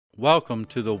Welcome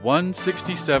to the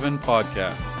 167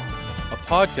 Podcast, a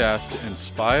podcast to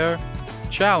inspire,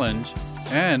 challenge,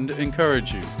 and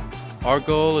encourage you. Our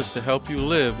goal is to help you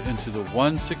live into the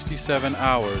 167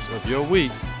 hours of your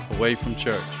week away from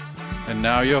church. And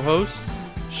now your host,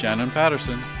 Shannon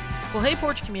Patterson. Well, hey,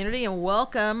 Porch community, and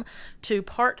welcome to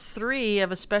part 3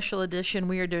 of a special edition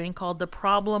we are doing called The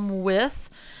Problem With.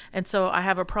 And so I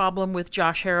have a problem with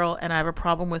Josh Harrell, and I have a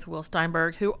problem with Will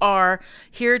Steinberg, who are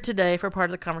here today for part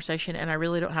of the conversation, and I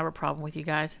really don't have a problem with you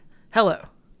guys. Hello.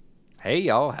 Hey,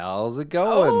 y'all. How's it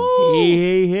going? Oh.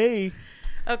 Hey.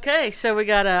 Okay, so we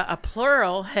got a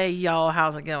plural, hey, y'all,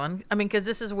 how's it going? I mean, because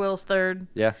this is Will's third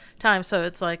time, so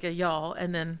it's like a y'all,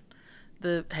 and then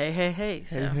the hey.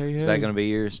 So. Hey. Is that going to be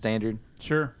your standard?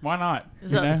 Sure. Why not?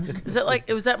 Is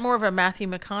that more of a Matthew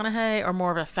McConaughey or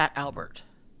more of a Fat Albert?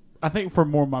 I think for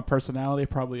more of my personality,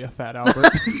 probably a Fat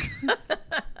Albert.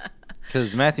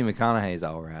 Because Matthew McConaughey's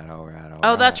all right.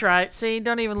 Oh, that's right. See,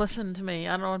 don't even listen to me.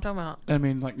 I don't know what I'm talking about. I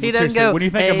mean, like, he doesn't go, when you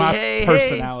think hey, of my hey,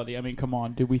 personality, I mean, come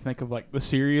on. Do we think of, like, the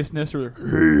seriousness or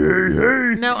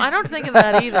hey? No, I don't think of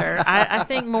that either. I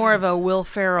think more of a Will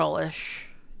Ferrell-ish.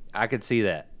 I could see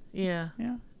that. Yeah.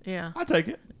 I'll take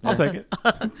it.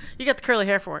 You got the curly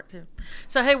hair for it, too.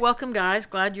 So, hey, welcome, guys.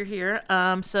 Glad you're here.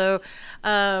 Listener,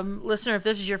 if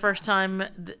this is your first time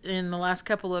in the last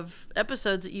couple of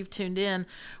episodes that you've tuned in,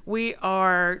 we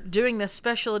are doing this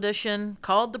special edition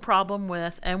called The Problem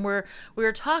With, and we're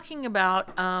talking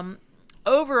about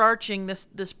overarching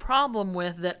this problem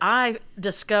with that I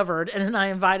discovered, and then I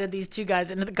invited these two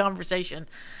guys into the conversation,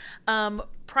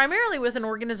 primarily with an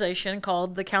organization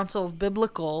called the Council of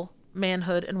Biblical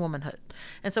Manhood and Womanhood.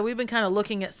 And so we've been kind of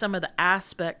looking at some of the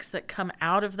aspects that come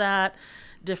out of that,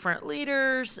 different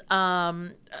leaders,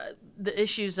 the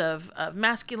issues of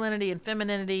masculinity and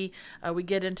femininity. We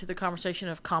get into the conversation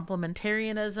of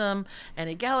complementarianism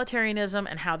and egalitarianism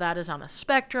and how that is on a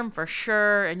spectrum for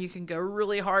sure, and you can go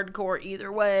really hardcore either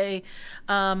way.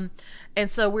 And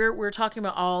so we're talking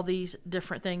about all these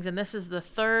different things, and this is the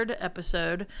third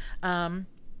episode,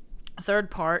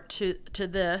 third part to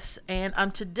this,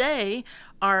 and today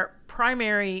our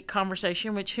primary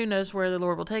conversation, which who knows where the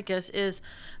Lord will take us, is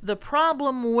the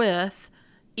problem with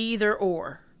either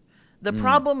or. The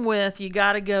problem with you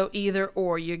got to go either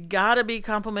or. You got to be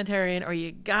complementarian or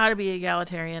you got to be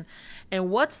egalitarian. And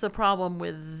what's the problem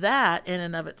with that in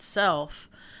and of itself?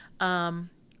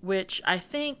 Which I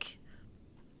think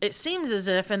it seems as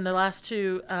if in the last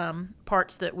two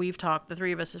parts that we've talked, the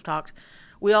three of us have talked,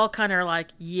 we all kind of are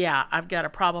like, yeah, I've got a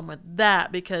problem with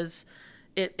that because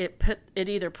it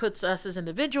either puts us as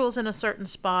individuals in a certain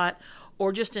spot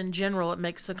or just in general it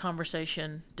makes the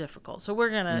conversation difficult. So we're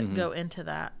going to go into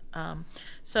that.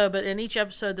 But in each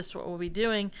episode, this is what we'll be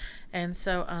doing. And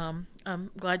so I'm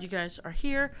glad you guys are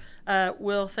here.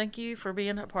 Will, thank you for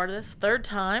being a part of this. Third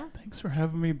time. Thanks for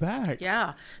having me back.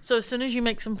 Yeah. So as soon as you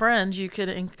make some friends, you could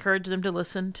encourage them to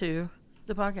listen to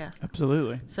the podcast.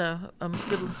 Absolutely. So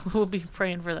we'll be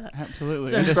praying for that.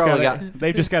 Absolutely. So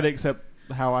They've just got to accept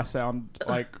how I sound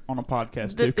like on a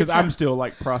podcast too, because I'm still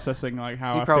like processing like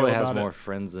how I feel about it. He probably has more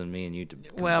friends than me and you to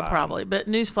combine. Well, probably. But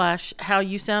newsflash, how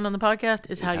you sound on the podcast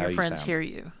is how your friends hear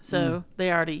you. So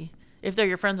they already, if they're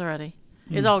your friends already,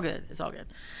 it's all good. It's all good.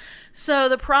 So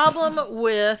the problem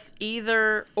with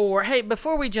either or, hey,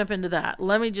 before we jump into that,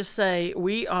 let me just say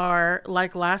we are,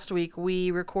 like last week, we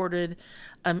recorded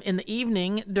in the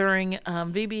evening during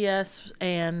VBS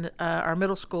and our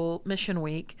middle school mission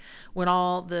week when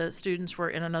all the students were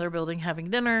in another building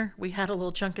having dinner. We had a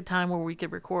little chunk of time where we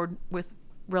could record with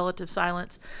relative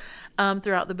silence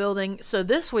throughout the building. So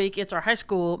this week it's our high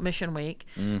school mission week,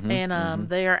 and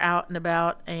they are out and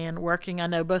about and working. I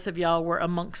know both of y'all were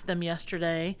amongst them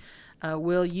yesterday.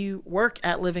 Will, you work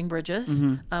at Living Bridges,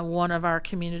 one of our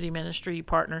community ministry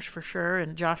partners for sure,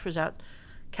 and Josh was out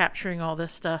capturing all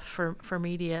this stuff for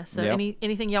media. So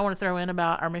anything y'all want to throw in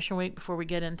about our mission week before we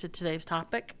get into today's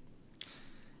topic?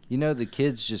 You know, the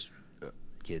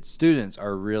students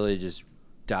are really just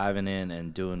diving in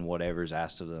and doing whatever's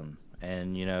asked of them.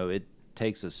 And, you know, it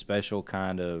takes a special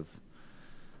kind of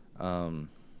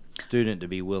student to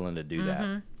be willing to do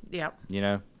that. Yeah. You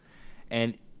know?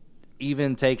 And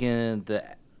even taking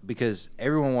because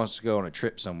everyone wants to go on a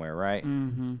trip somewhere, right?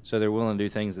 So they're willing to do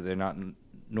things that they're not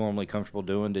normally comfortable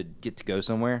doing to get to go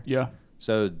somewhere. Yeah.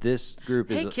 So this group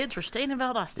is... Hey, kids, we're staying in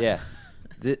Valdosta. Yeah.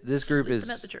 This group is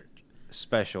at the church.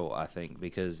 Special, I think,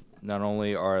 because not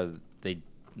only are they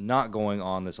not going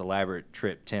on this elaborate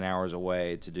trip 10 hours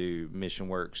away to do mission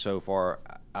work so far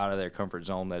out of their comfort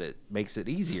zone that it makes it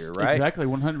easier, right? Exactly,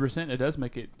 100%. It does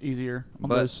make it easier on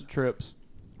those trips.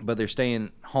 But they're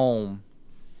staying home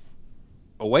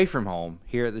away from home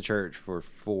here at the church for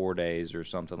 4 days or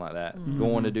something like that,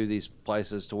 going to do these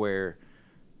places to where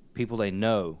people they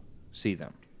know see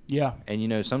them. Yeah.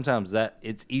 And, sometimes that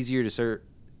it's easier to serve.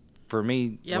 For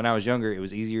me, when I was younger, it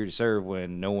was easier to serve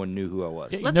when no one knew who I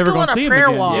was. Yeah, Let's never go on gonna a see him prayer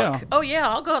again. walk. Yeah. Oh, yeah,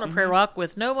 I'll go on a prayer walk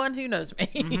with no one who knows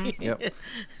me. Yep.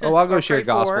 Oh, I'll go Or share pray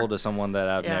gospel for. to someone that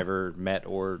I've Yeah. never met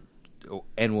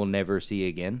and will never see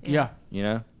again. Yeah.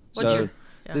 What's So your-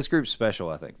 yeah. this group's special,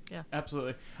 I think.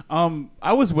 Absolutely.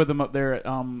 I was with them up there at,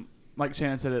 like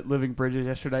Shannon said, at Living Bridges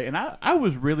yesterday, and I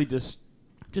was really just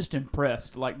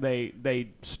impressed. Like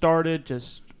they started,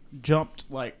 just jumped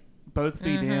like both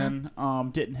feet in,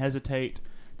 didn't hesitate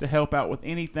to help out with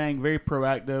anything, very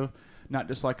proactive, not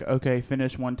just like, okay,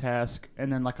 finish one task and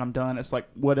then like I'm done. It's like,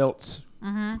 what else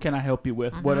can I help you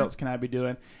with? What else can I be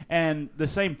doing? And the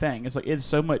same thing. It's like, it's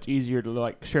so much easier to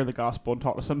like share the gospel and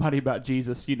talk to somebody about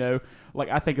Jesus, Like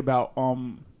I think about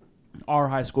our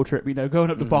high school trip, going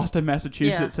up to Boston,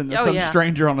 Massachusetts, and some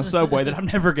stranger on a subway that I'm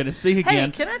never going to see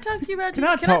again. Hey, can I talk to you about Can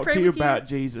Jesus? I talk pray to you with about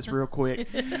Jesus real quick?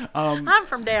 I'm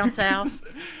from down south.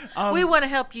 We want to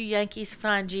help you Yankees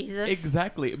find Jesus.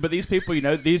 Exactly. But these people,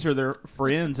 these are their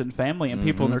friends and family and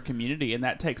people in their community, and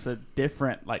that takes a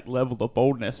different like level of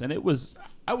boldness. And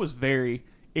I was very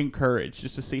encouraged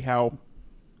just to see how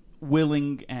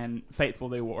willing and faithful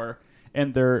they were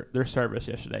in their service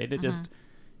yesterday. And it just,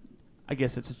 I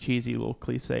guess it's a cheesy little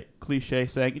cliche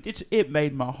saying. It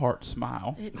made my heart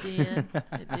smile. It did.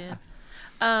 It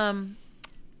did.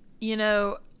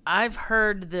 I've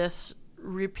heard this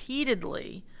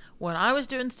repeatedly when I was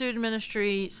doing student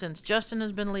ministry, since Justin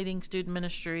has been leading student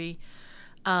ministry.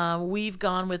 We've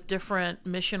gone with different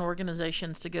mission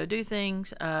organizations to go do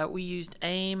things. We used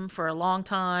AIM for a long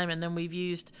time, and then we've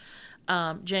used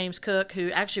James Cook,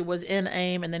 who actually was in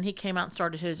AIM, and then he came out and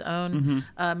started his own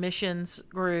missions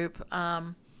group.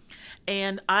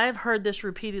 And I've heard this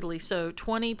repeatedly, so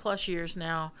 20 plus years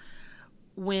now,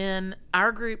 when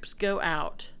our groups go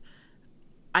out,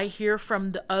 I hear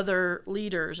from the other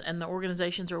leaders and the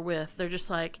organizations we're with, they're just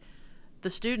like,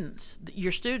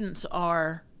 your students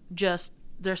are just,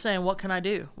 they're saying, what can I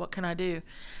do? What can I do?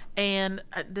 And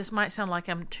this might sound like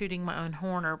I'm tooting my own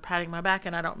horn or patting my back,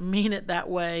 and I don't mean it that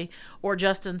way, or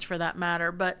Justin's for that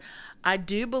matter, but I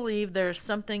do believe there's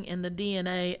something in the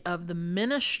DNA of the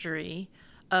ministry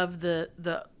of the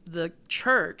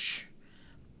church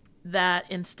that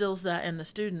instills that in the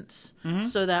students,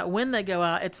 so that when they go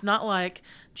out, it's not like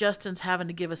Justin's having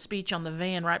to give a speech on the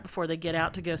van right before they get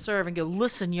out to go serve and go,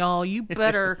 listen, y'all, you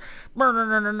better,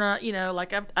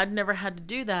 like I'd never had to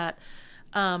do that.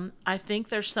 I think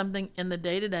there's something in the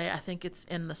day-to-day. I think it's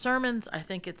in the sermons. I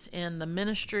think it's in the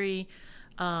ministry,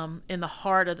 in the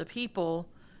heart of the people,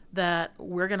 that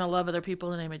we're going to love other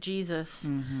people in the name of Jesus.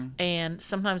 And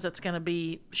sometimes that's going to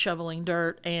be shoveling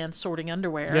dirt and sorting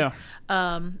underwear.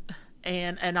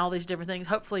 And all these different things.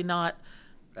 Hopefully not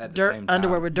At the dirt same time.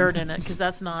 underwear with dirt in it, because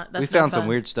that's We no found some fun.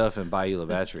 weird stuff in Bayou La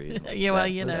Battery.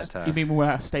 Yeah, time. You mean when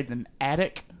I stayed in an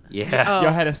attic? Yeah.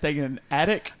 Y'all had us stay in an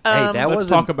attic? Hey, that Let's was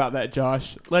talk about that,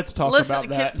 Josh. Let's talk about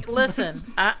that. Listen,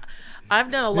 I've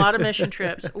done a lot of mission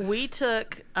trips. We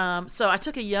took, so I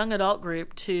took a young adult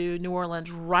group to New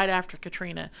Orleans right after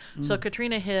Katrina. So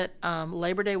Katrina hit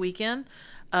Labor Day weekend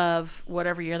of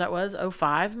whatever year that was,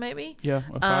 05 maybe? Yeah,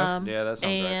 05. Yeah, that sounds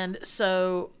right. And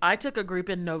so I took a group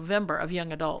in November of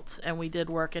young adults, and we did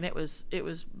work, and it was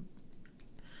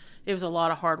a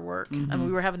lot of hard work. I mean,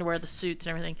 we were having to wear the suits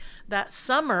and everything. That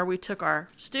summer, we took our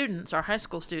high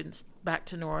school students, back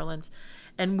to New Orleans,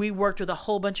 and we worked with a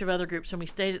whole bunch of other groups, and we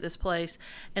stayed at this place.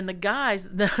 And the guys,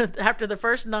 after the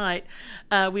first night,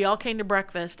 we all came to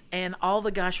breakfast, and all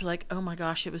the guys were like, oh my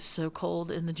gosh, it was so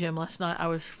cold in the gym last night. I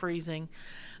was freezing.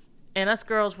 And us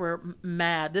girls were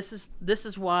mad. This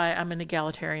is why I'm an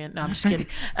egalitarian. No, I'm just kidding.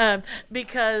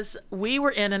 Because we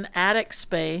were in an attic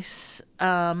space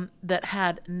that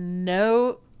had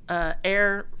no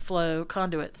airflow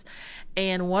conduits.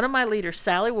 And one of my leaders,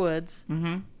 Sally Woods,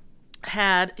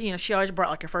 had, she always brought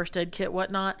like a first aid kit,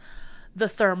 whatnot. The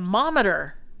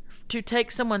thermometer to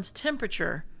take someone's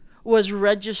temperature was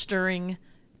registering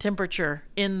temperature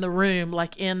in the room,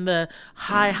 like in the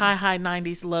high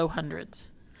 90s, low hundreds.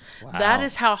 Wow. That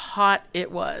is how hot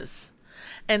it was.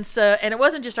 And it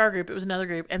wasn't just our group, it was another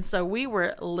group. And so we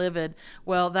were livid.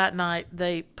 Well, that night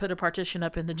they put a partition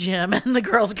up in the gym and the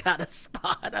girls got a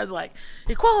spot. I was like,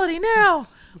 equality now.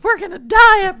 We're going to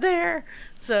die up there.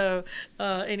 So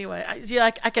anyway,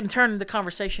 I can turn the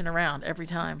conversation around every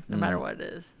time, no matter what it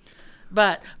is.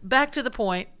 But back to the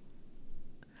point,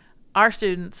 our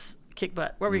students kick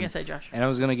butt. What were you going to say, Josh? And I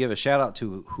was going to give a shout out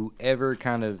to whoever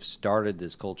kind of started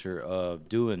this culture of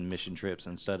doing mission trips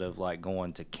instead of like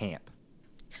going to camp.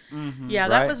 Yeah,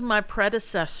 that Right? was my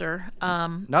predecessor.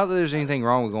 Not that there's anything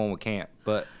wrong with going with camp,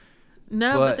 but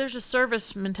No, But but there's a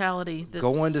service mentality. That's,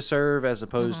 going to serve as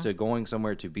opposed to going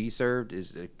somewhere to be served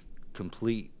is a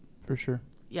complete For sure.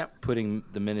 Yep. putting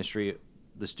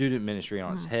the student ministry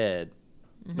on its head.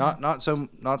 Not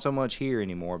so much here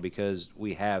anymore because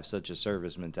we have such a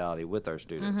service mentality with our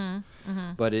students.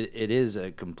 But it is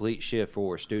a complete shift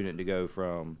for a student to go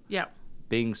from Yep.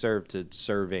 being served to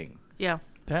serving. Yeah.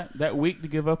 That week to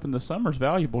give up in the summer is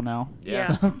valuable now.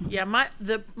 Yeah. Yeah.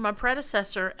 My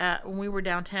predecessor when we were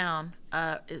downtown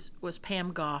was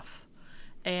Pam Goff,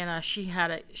 and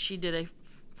she did a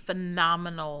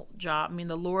phenomenal job. I mean,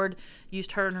 the Lord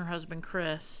used her and her husband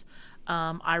Chris.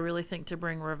 I really think to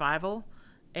bring revival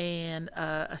and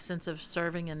a sense of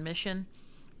serving and mission.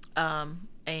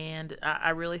 And I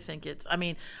really think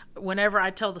whenever I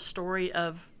tell the story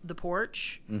of the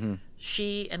Porch,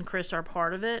 she and Chris are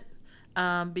part of it.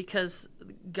 Because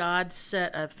God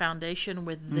set a foundation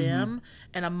with them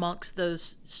and amongst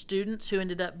those students who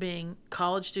ended up being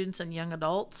college students and young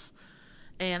adults.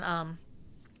 And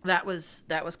that was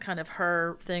kind of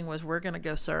her thing, was we're going to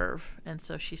go serve. And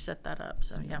so she set that up.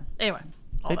 So, yeah. Anyway.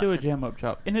 They do a jam up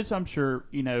job. And I'm sure,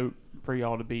 for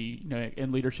y'all to be,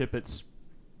 in leadership,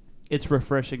 it's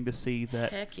refreshing to see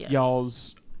that Heck yes.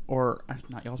 y'all's, or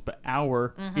not y'all's, but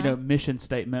our, mission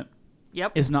statement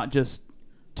is not just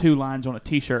 2 lines on a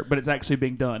T-shirt, but it's actually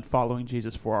being done following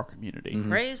Jesus for our community.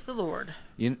 Praise the Lord.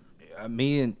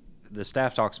 Me and the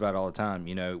staff talks about it all the time.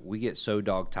 We get so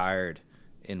dog tired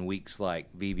in weeks like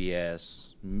VBS,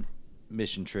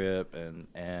 mission trip,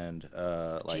 and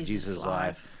like Jesus'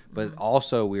 life. But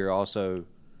also, we are also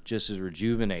just as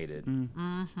rejuvenated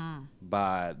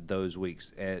by those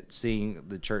weeks at seeing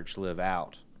the church live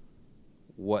out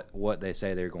what they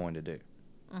say they're going to do.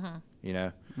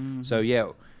 So yeah.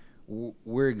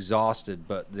 We're exhausted,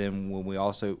 but then when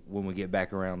we get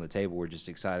back around the table, we're just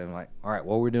excited. I'm like, all right,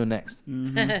 what we're doing next?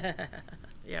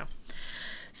 Yeah.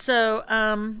 So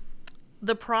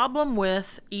the problem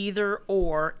with either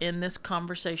or in this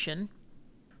conversation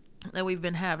that we've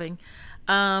been having,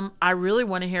 I really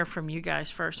want to hear from you guys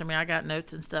first. I mean, I got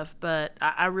notes and stuff, but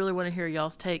I really want to hear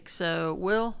y'all's take. So,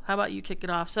 Will, how about you kick it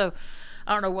off? So,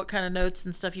 I don't know what kind of notes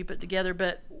and stuff you put together,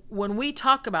 but when we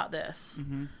talk about this,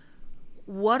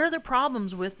 what are the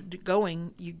problems with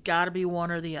going? You got to be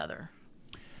one or the other.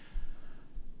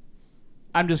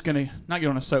 I'm just going to not get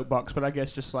on a soapbox, but I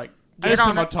guess just like Get I'm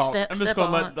on just it. going to talk. I'm just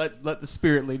going to let the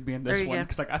Spirit lead me in this There you one go.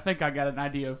 because I think I got an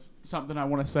idea of something I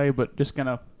want to say, but just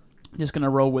gonna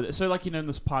roll with it. So in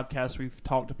this podcast we've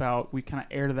talked about, we kind of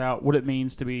aired it out what it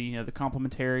means to be the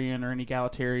complementarian or an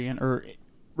egalitarian or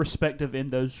respective in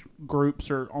those groups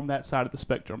or on that side of the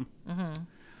spectrum.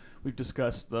 We've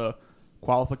discussed the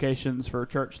qualifications for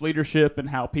church leadership and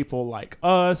how people like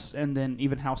us, and then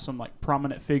even how some like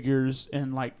prominent figures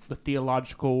in like the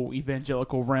theological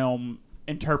evangelical realm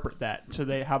interpret that,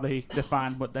 so how they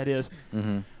define what that is.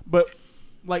 But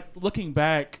like looking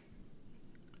back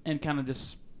and kind of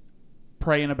just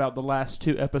praying about the last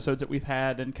 2 episodes that we've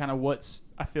had and kind of what's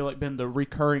I feel like been the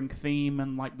recurring theme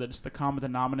and like just the common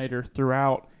denominator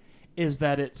throughout is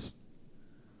that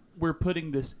we're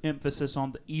putting this emphasis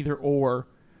on the either or.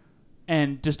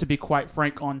 And just to be quite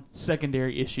frank, on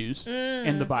secondary issues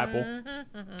in the Bible.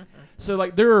 So,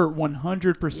 like, there are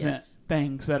 100%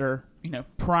 things that are,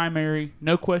 primary,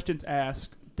 no questions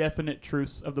asked, definite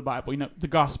truths of the Bible. The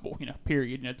gospel,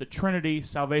 period. The Trinity,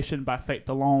 salvation by faith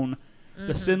alone,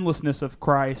 the sinlessness of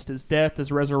Christ, his death,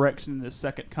 his resurrection, and his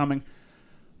second coming.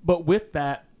 But with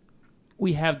that,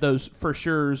 we have those for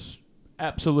sure's,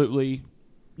 absolutely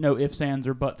no ifs, ands,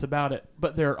 or buts about it.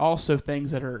 But there are also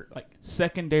things that are like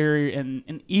secondary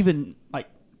and even like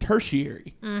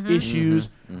tertiary issues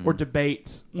or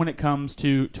debates when it comes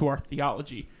to our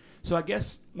theology. So I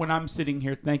guess when I'm sitting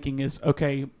here thinking is,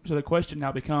 okay, so the question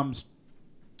now becomes,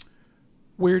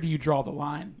 where do you draw the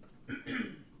line?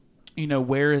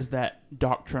 Where is that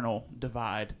doctrinal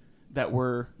divide that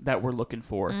we're looking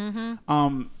for?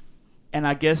 And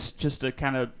I guess just to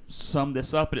kind of sum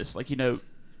this up, it's like,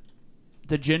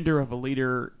 the gender of a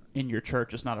leader in your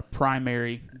church is not a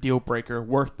primary deal breaker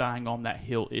worth dying on that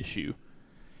hill issue.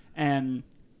 And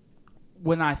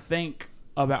when I think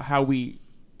about how we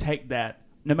take that,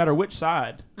 no matter which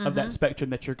side of that spectrum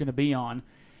that you're going to be on,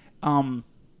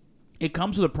 it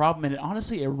comes with a problem. And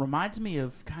honestly, it reminds me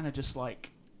of kind of just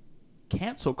like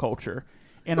cancel culture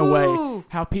in a way,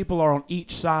 how people are on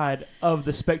each side of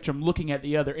the spectrum looking at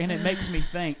the other. And it makes me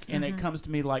think, and it comes to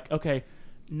me like, okay,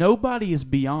 nobody is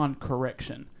beyond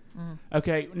correction.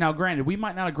 Okay, now granted, we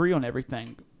might not agree on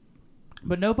everything.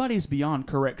 But nobody's beyond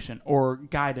correction or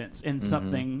guidance in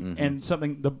something, and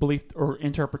something, the belief or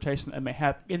interpretation that they may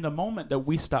have. In the moment that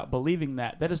we stop believing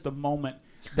that is the moment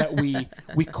that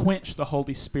we quench the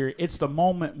Holy Spirit. It's the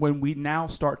moment when we now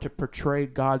start to portray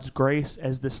God's grace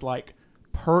as this like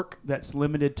perk that's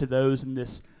limited to those in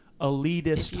this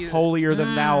elitist, holier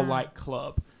than thou like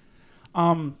club.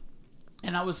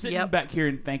 And I was sitting back here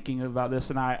and thinking about this,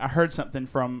 and I heard something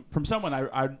from someone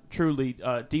I truly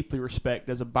deeply respect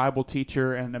as a Bible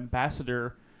teacher and an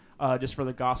ambassador just for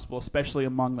the gospel, especially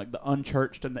among like the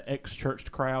unchurched and the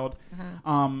ex-churched crowd.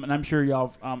 And I'm sure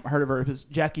y'all have heard of her. It's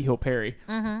Jackie Hill Perry.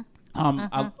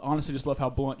 I honestly just love how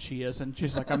blunt she is, and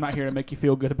she's like, I'm not here to make you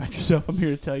feel good about yourself. I'm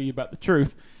here to tell you about the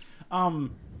truth.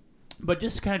 But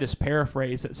just kind of just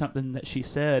paraphrase that something that she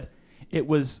said. It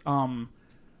was...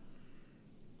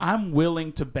 I'm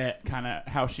willing to bet, kind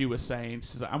of how she was saying, she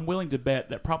says, I'm willing to bet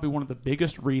that probably one of the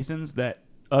biggest reasons that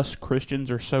us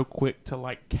Christians are so quick to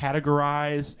like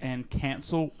categorize and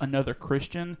cancel another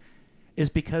Christian is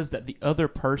because that the other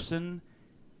person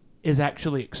is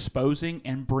actually exposing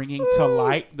and bringing to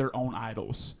light their own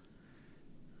idols.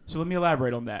 So let me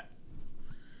elaborate on that.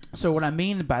 So what I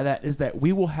mean by that is that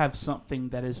we will have something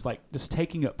that is like just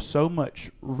taking up so much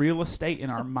real estate in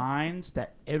our minds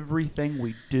that everything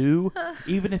we do,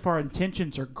 even if our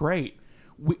intentions are great,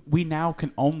 we now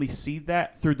can only see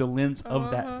that through the lens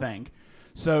of that thing.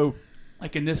 So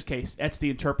like in this case, that's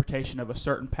the interpretation of a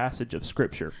certain passage of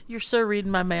Scripture. You're so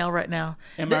reading my mail right now.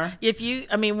 Am I?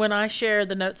 When I share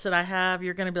the notes that I have,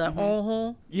 you're going to be like,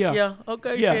 Yeah.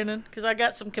 Okay, Yeah. Shannon, because I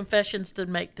got some confessions to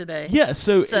make today. Yeah,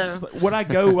 so it's, when I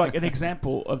go, like an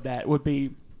example of that would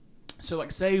be, so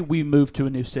like say we move to a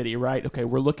new city, right? Okay,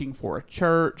 we're looking for a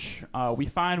church. We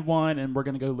find one, and we're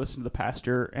going to go listen to the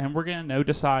pastor, and we're going to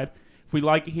decide if we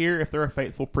like it here, if they're a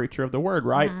faithful preacher of the word,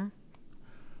 right?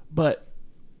 But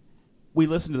we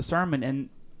listen to the sermon, and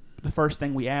the first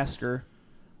thing we ask her,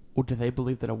 well, do they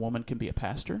believe that a woman can be a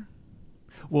pastor?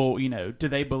 Well, do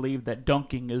they believe that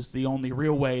dunking is the only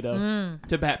real way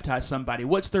to baptize somebody?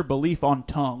 What's their belief on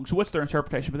tongues? What's their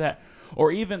interpretation of that?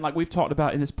 Or even, like we've talked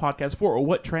about in this podcast before, or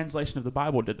what translation of the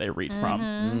Bible did they read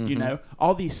from?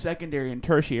 All these secondary and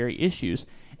tertiary issues.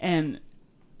 And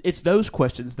it's those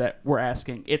questions that we're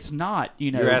asking. It's not,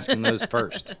 You're asking those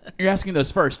first. You're asking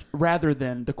those first rather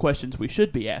than the questions we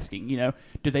should be asking.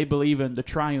 Do they believe in the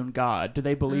triune God? Do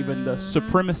they believe in the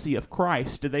supremacy of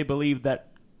Christ? Do they believe that,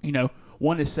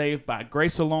 one is saved by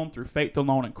grace alone, through faith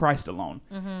alone, and Christ alone?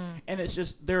 And it's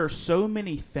just, there are so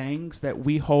many things that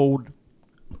we hold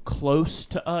close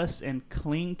to us and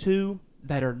cling to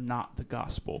that are not the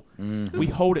gospel. We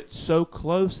hold it so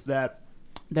close that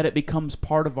it becomes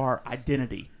part of our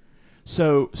identity.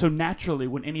 So naturally,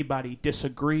 when anybody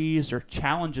disagrees or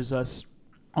challenges us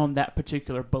on that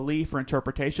particular belief or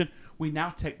interpretation, we now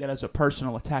take that as a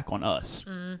personal attack on us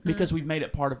because we've made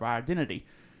it part of our identity.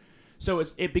 So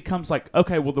it becomes like,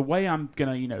 okay, well, the way I'm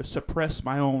gonna suppress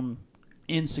my own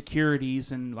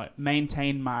insecurities and like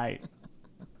maintain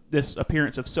this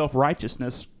appearance of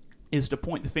self-righteousness is to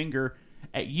point the finger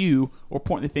at you or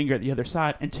point the finger at the other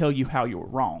side and tell you how you were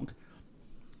wrong.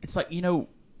 It's like,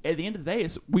 at the end of the day,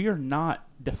 we are not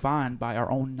defined by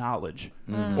our own knowledge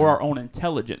or our own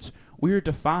intelligence. We are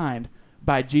defined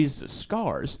by Jesus'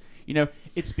 scars.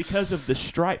 It's because of the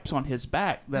stripes on his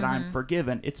back that I'm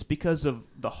forgiven. It's because of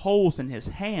the holes in his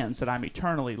hands that I'm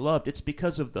eternally loved. It's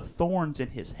because of the thorns in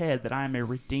his head that I am a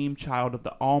redeemed child of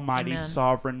the almighty,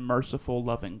 sovereign, merciful,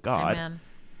 loving God. Amen.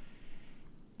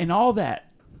 And all that,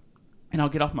 and I'll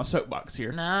get off my soapbox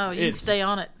here. No, you can stay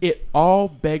on it. It all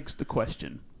begs the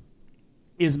question,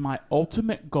 is my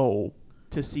ultimate goal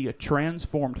to see a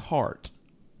transformed heart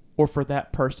or for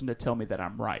that person to tell me that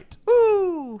I'm right?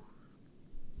 Woo!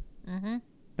 And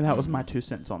that was my 2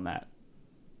 cents on that.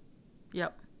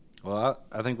 Yep. Well,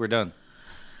 I think we're done.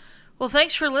 Well,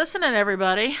 thanks for listening,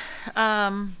 everybody.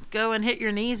 Go and hit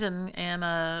your knees and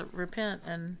repent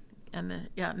and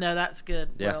no, that's good.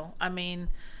 Yeah.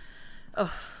 Will,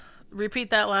 repeat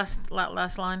that last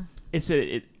line.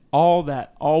 All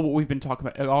what we've been talking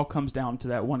about, it all comes down to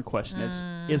that one question.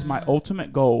 Is my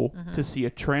ultimate goal to see a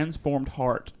transformed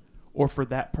heart or for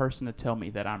that person to tell me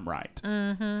that I'm right?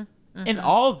 And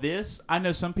all this, I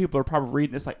know some people are probably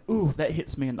reading this like, ooh, that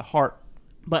hits me in the heart.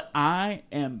 But I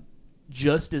am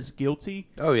just as guilty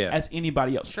as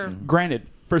anybody else. Sure. Granted,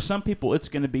 for some people, it's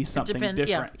going to be something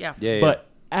different. Yeah. But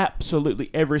absolutely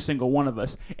every single one of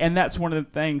us. And that's one of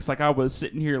the things, like I was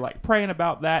sitting here like praying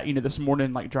about that, this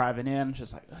morning, like driving in,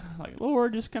 just like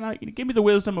Lord, just kind of give me the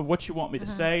wisdom of what you want me to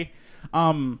say.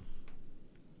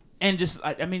 And just,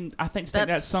 I think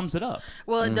that sums it up.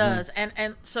 Well, it does.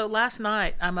 And so last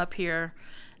night I'm up here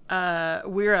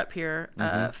we're up here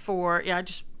for I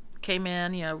just came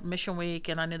in, Mission Week,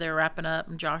 and I knew they were wrapping up,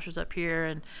 and Josh was up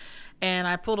here, and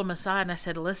I pulled him aside and I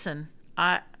said, "Listen,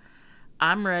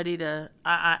 I'm ready to.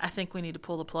 I think we need to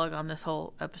pull the plug on this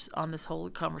whole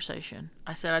conversation."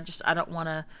 I said, I don't want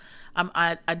to.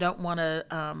 I don't want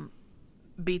to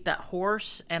beat that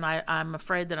horse, and I'm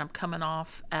afraid that I'm coming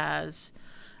off as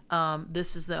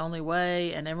this is the only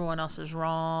way, and everyone else is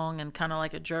wrong, and kind of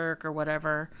like a jerk or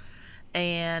whatever.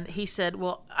 And he said,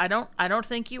 "Well, I don't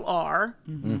think you are."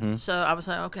 Mm-hmm. So I was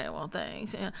like, "Okay, well,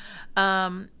 thanks." Yeah.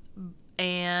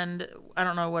 And I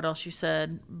don't know what else you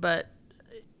said, but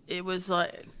it was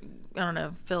like, I don't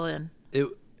know, fill in.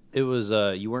 It was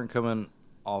you weren't coming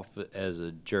off as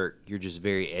a jerk. You're just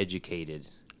very educated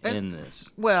in this.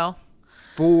 Well,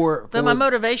 but my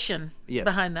motivation yes.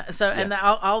 behind that. So, and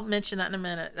I'll mention that in a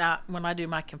minute when I do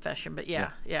my confession. But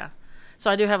yeah.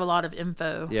 So I do have a lot of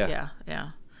info. Yeah.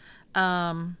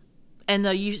 And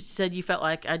though you said you felt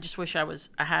like I just wish I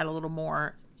had a little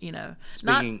more.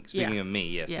 Speaking of me,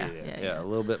 yes, a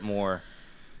little bit more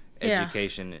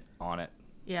education on it.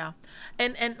 Yeah,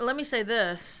 and let me say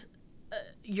this: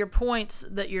 your points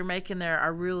that you're making there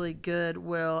are really good,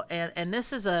 Will, and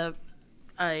this is a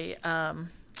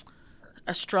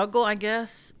struggle, I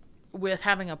guess, with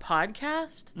having a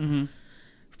podcast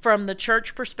from the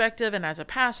church perspective, and as a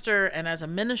pastor and as a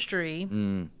ministry.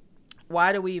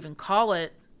 Why do we even call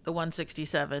it the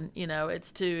 167?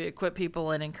 It's to equip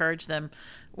people and encourage them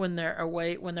when they're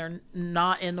away, when they're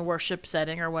not in the worship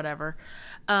setting or whatever.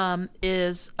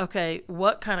 Is okay.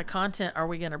 What kind of content are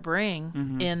we going to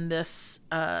bring in this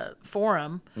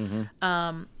forum?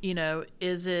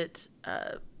 Is it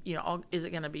is it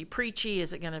going to be preachy?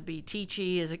 Is it going to be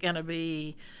teachy? Is it going to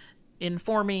be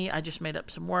informy? I just made up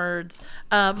some words,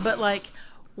 but like.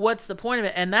 What's the point of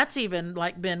it? And that's even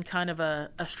like been kind of a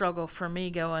struggle for me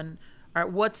going, all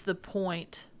right, what's the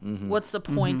point? What's the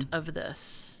point of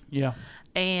this? Yeah.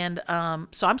 And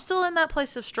so I'm still in that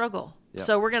place of struggle. Yep.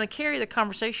 So we're going to carry the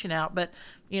conversation out, but,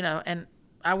 and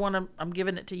I'm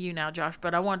giving it to you now, Josh,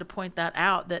 but I wanted to point that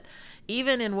out, that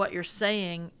even in what you're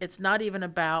saying, it's not even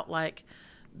about like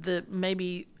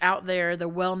maybe out there, the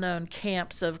well-known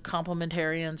camps of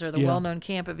complementarians or the well-known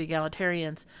camp of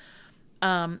egalitarians.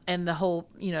 And the whole,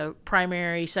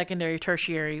 primary, secondary,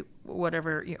 tertiary,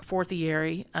 whatever,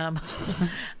 fourthiary. I'm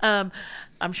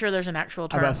sure there's an actual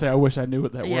term. I was about to say, I wish I knew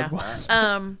what that word was.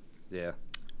 Yeah.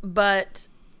 But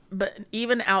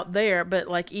even out there, but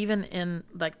like even in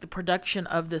like the production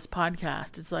of this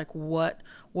podcast, it's like what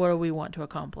do we want to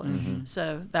accomplish?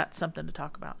 So that's something to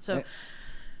talk about. So,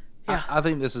 yeah, I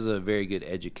think this is a very good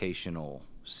educational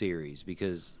series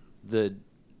because the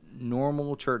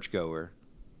normal churchgoer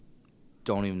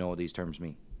don't even know what these terms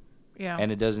mean. Yeah.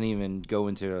 And it doesn't even go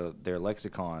into their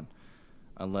lexicon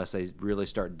unless they really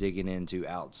start digging into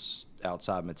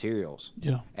outside materials.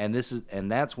 Yeah. And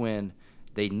that's when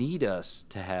they need us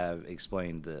to have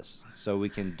explained this so we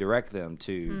can direct them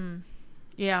to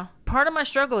Yeah. Part of my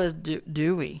struggle is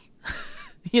do we?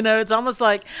 It's almost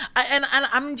like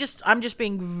I'm just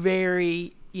being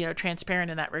very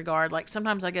transparent in that regard. Like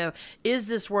sometimes I go, is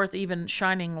this worth even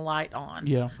shining light on?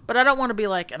 Yeah. But I don't want to be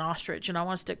like an ostrich and I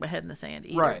want to stick my head in the sand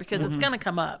either, right. Because it's going to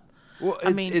come up. Well,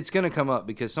 it's going to come up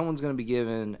because someone's going to be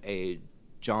given a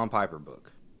John Piper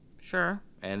book. Sure.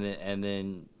 And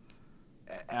then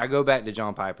I go back to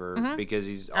John Piper because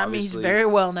he's obviously he's very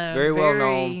well known. Very well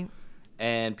known.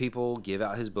 And people give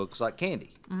out his books like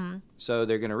candy. So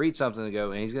they're going to read something and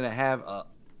go, and he's going to have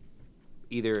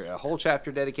either a whole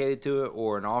chapter dedicated to it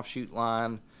or an offshoot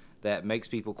line that makes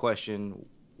people question,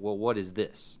 well, what is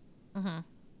this?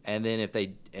 And then if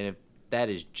that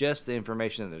is just the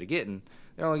information that they're getting,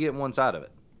 they're only getting one side of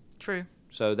it. True.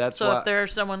 So if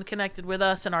there's someone connected with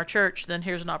us in our church, then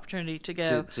here's an opportunity to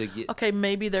go, okay,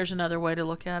 maybe there's another way to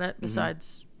look at it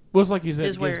besides. Well, it's like you said,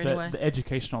 it gives anyway. the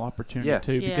educational opportunity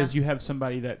too, because you have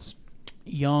somebody that's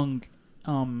young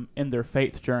in their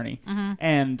faith journey,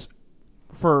 and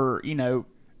for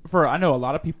I know a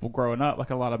lot of people growing up, like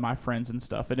a lot of my friends and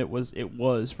stuff, and it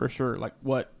was for sure like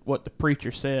what the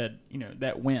preacher said,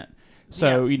 that went.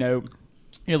 So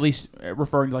at least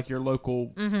referring to like your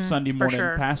local Sunday morning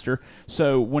pastor.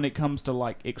 So when it comes to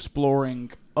like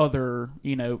exploring other,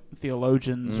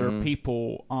 theologians or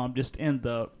people just in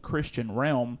the Christian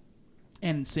realm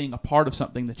and seeing a part of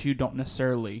something that you don't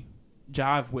necessarily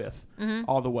jive with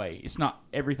all the way. It's not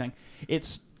everything.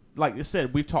 It's like I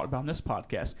said, we've talked about in this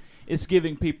podcast. It's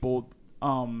giving people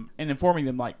and informing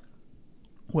them like,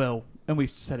 well, and we've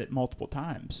said it multiple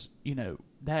times,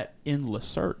 that endless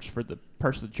search for the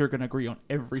person that you're going to agree on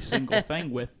every single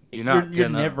thing with. You're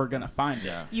never going to find it.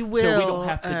 Yeah. You will. So we don't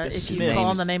have to if dismiss. you call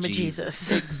on the name of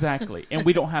Jesus. Exactly. And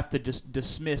we don't have to just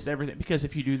dismiss everything, because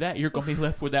if you do that, you're going to be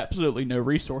left with absolutely no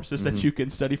resources that you can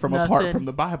study from apart from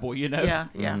the Bible, you know?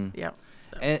 Yeah. So.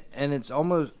 And it's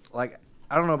almost like,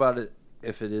 I don't know about it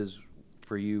if it is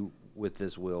for you with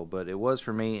this, Will, but it was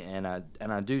for me, and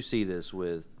I do see this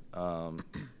with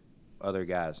other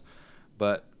guys.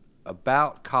 But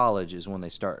about college is when they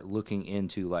start looking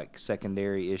into like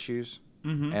secondary issues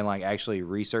and like actually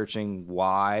researching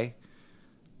why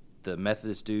the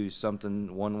Methodists do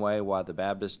something one way, why the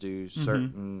Baptists do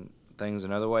certain things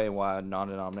another way, and why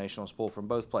non-denominationalists pull from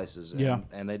both places,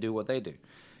 and they do what they do.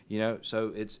 You know,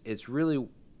 so it's really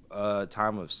a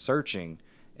time of searching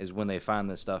is when they find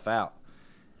this stuff out.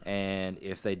 And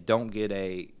if they don't get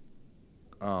a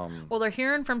well, they're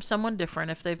hearing from someone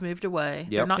different if they've moved away. Yep.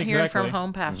 They're not hearing from Exactly.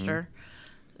 home pastor.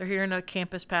 They're hearing a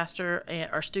campus pastor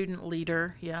or student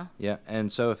leader. Yeah. Yeah,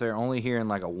 and so if they're only hearing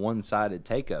like a one-sided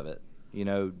take of it, you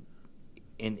know,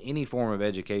 in any form of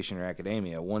education or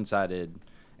academia, a one-sided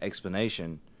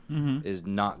explanation is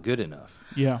not good enough.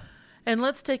 Yeah. And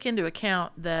let's take into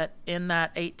account that in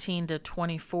that 18 to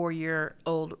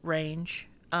 24-year-old range,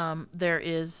 there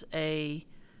is a,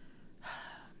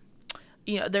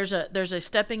 there's a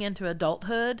stepping into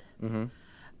adulthood,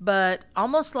 but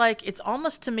it's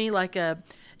almost to me like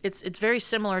it's very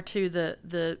similar to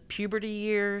the puberty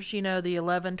years, the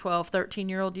 11, 12,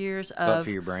 13-year-old years But for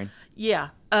your brain. Yeah,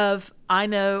 I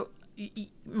know,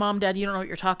 Mom, Dad, you don't know what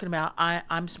you're talking about.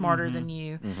 I'm smarter than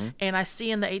you. And I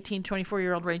see in the 18,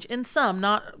 24-year-old range, in some,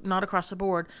 not across the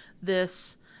board,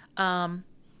 this,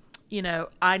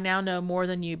 I now know more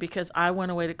than you because I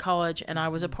went away to college and I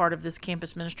was a part of this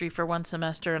campus ministry for one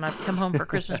semester, and I've come home for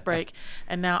Christmas break,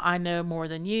 and now I know more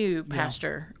than you,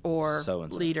 pastor or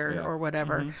So-and-so. leader Yeah. or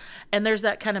whatever. And there's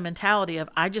that kind of mentality of,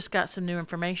 I just got some new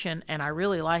information and I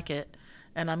really like it,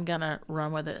 and I'm gonna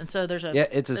run with it. And so there's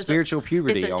It's a spiritual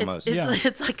puberty almost.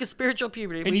 It's like a spiritual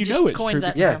puberty. And We you just know it's coined true.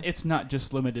 that because term. It's not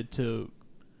just limited to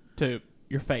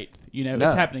your faith. No.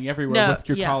 It's happening everywhere No, with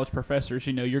your yeah. college professors.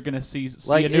 You're going to see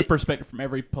Like a new it- perspective from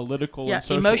every political and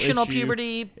social emotional issue.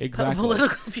 puberty, Exactly.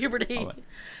 political puberty. All that.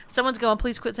 Someone's going,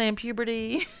 please quit saying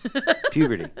puberty.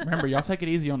 Puberty. Remember, y'all take it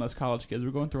easy on us college kids.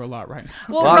 We're going through a lot right now.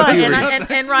 Well, lot of right, and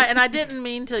puberties. and I didn't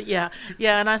mean to,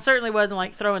 and I certainly wasn't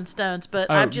like throwing stones, but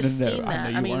Oh, I've just no, seen I that.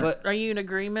 know I you mean, weren't. are you in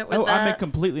agreement with Oh, that? I'm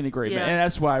completely in agreement, Yeah. and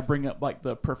that's why I bring up like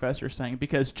the professor saying,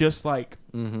 because just like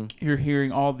you're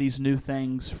hearing all these new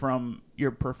things from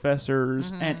your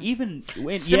professors, and even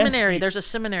Seminary, yes, there's a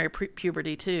seminary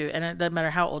puberty too, and it doesn't matter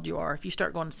how old you are. If you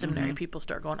start going to seminary, people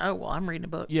start going, "Oh, well, I'm reading a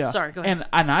book." yeah. Sorry, go ahead.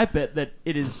 And I bet that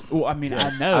it is. Well, I mean,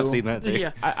 I know I've seen that too.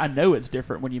 Yeah. I know it's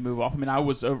different when you move off. I mean, I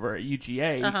was over at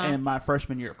UGA in my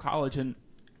freshman year of college, and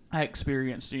I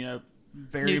experienced, very,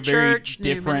 New very church,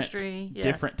 new different, ministry, yeah.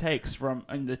 different takes from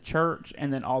in the church,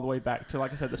 and then all the way back to,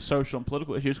 like I said, the social and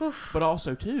political issues. But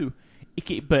also too,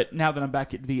 but now that I'm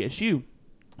back at VSU,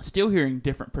 still hearing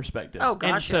different perspectives. Oh,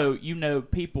 gosh, and so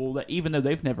people that even though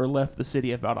they've never left the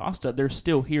city of Valdosta, they're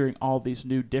still hearing all these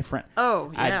new different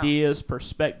ideas,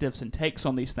 perspectives, and takes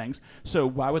on these things. So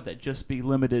why would that just be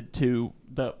limited to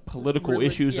the political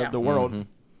issues of the world?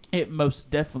 It most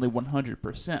definitely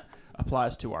 100%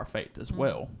 applies to our faith as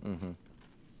well.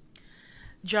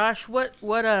 Josh, what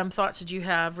thoughts did you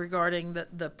have regarding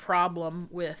the problem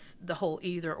with the whole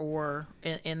either or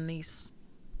in these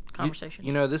conversations?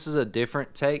 This is a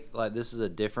different take. Like, this is a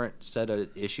different set of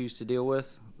issues to deal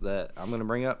with that I'm going to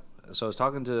bring up. So I was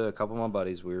talking to a couple of my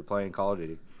buddies. We were playing Call of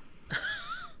Duty.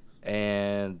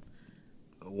 And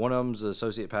one of them's an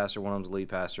associate pastor, one of them's a lead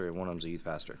pastor, and one of them's a youth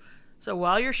pastor. So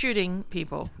while you're shooting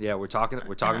people, Yeah, we're talking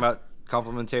about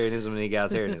complementarianism and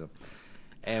egalitarianism.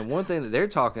 And one thing that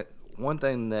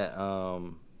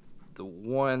the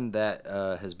one that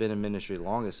has been in ministry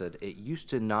longest said, it used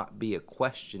to not be a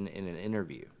question in an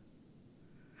interview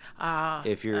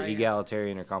if you're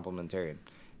egalitarian or complementarian.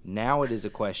 Now it is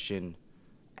a question.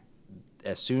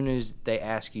 As soon as they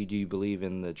ask you, do you believe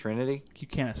in the Trinity? You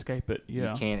can't escape it.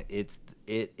 Yeah. You can't.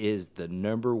 It is the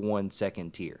number one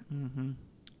second tier.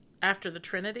 after the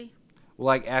Trinity.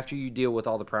 Like after you deal with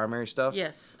all the primary stuff.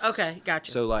 Yes. Okay.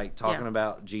 Gotcha. So like talking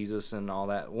about Jesus and all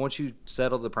that. Once you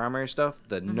settle the primary stuff,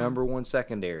 the number one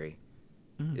secondary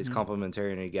is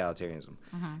complementarian and egalitarianism.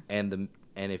 And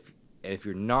if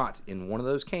you're not in one of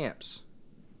those camps,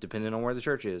 depending on where the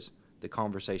church is, the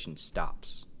conversation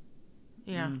stops.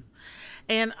 Yeah.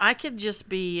 And I could just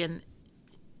be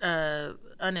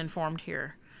uninformed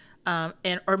here.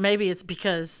 Or maybe it's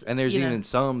because... And there's even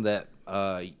some that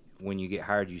when you get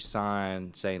hired, you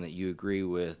sign saying that you agree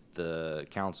with the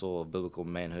Council of Biblical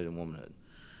Manhood and Womanhood.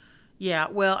 Yeah,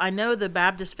 well, I know the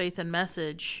Baptist Faith and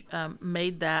Message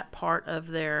made that part of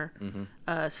their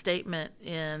statement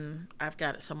in, I've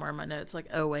got it somewhere in my notes, like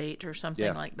 '08 or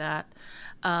something like that,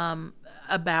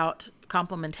 about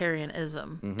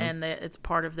complementarianism. And that it's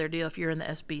part of their deal. If you're in the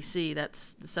SBC,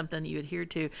 that's something you adhere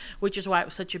to, which is why it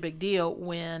was such a big deal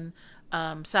when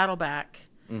Saddleback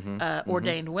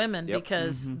ordained women,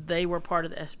 because they were part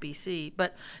of the SBC.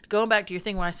 But going back to your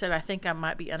thing when I said I think I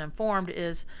might be uninformed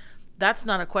is, that's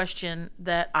not a question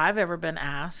that I've ever been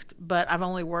asked, but I've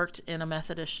only worked in a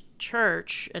Methodist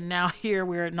church, and now here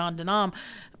we're at non-denom,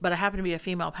 but I happen to be a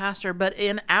female pastor. But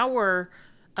in our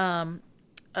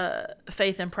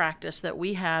faith and practice that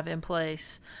we have in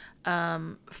place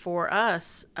for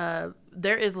us,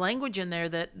 there is language in there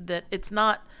that it's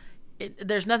not,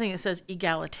 there's nothing that says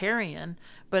egalitarian,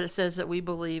 but it says that we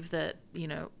believe that,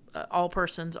 all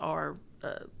persons are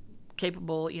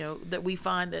capable, that we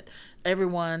find that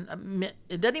everyone,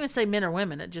 it doesn't even say men or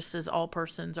women, it just says all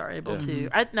persons are able to,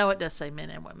 it does say men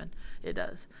and women, it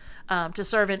does, to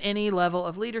serve in any level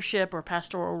of leadership or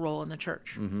pastoral role in the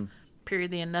church, period,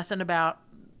 the end, nothing about,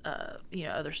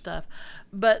 other stuff.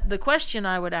 But the question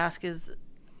I would ask is,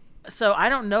 so I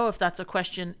don't know if that's a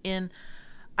question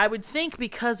I would think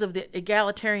because of the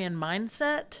egalitarian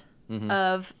mindset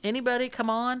of anybody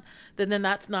come on, then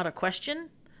that's not a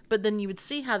question. But then you would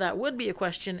see how that would be a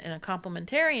question in a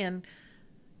complementarian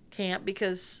camp,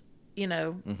 because,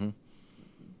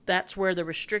 that's where the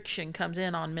restriction comes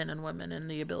in on men and women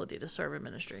and the ability to serve in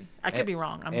ministry. I could be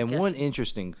wrong. I'm guessing. One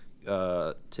interesting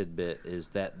tidbit is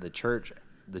that the church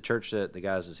that the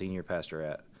guy's the senior pastor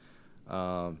at,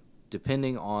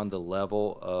 depending on the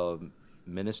level of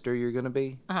minister you're going to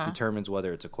be, determines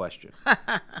whether it's a question.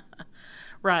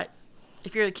 Right.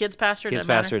 If you're the kids pastor, doesn't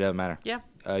matter. Yeah.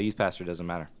 Youth pastor doesn't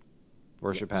matter.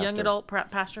 Worship pastor. Young adult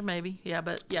pastor, maybe. Yeah,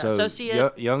 but so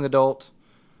associate. Young adult,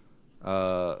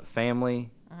 family,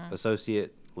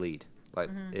 associate, lead. Like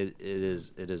it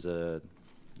is a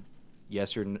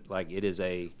yes or it is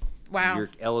a wow. You're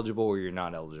eligible or you're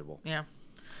not eligible. Yeah.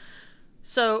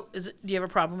 So do you have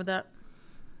a problem with that?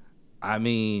 I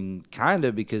mean, kind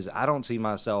of, because I don't see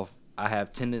myself. I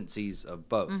have tendencies of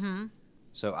both,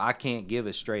 so I can't give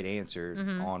a straight answer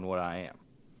on what I am.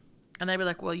 And they'd be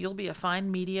like, well, you'll be a fine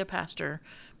media pastor,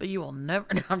 but you will never...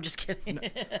 No, I'm just kidding.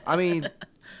 I mean,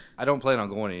 I don't plan on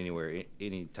going anywhere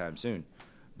anytime soon.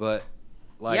 But,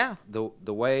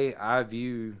 the way I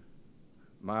view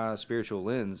my spiritual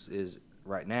lens is,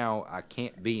 right now, I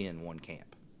can't be in one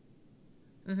camp.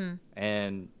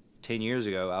 And 10 years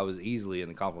ago, I was easily in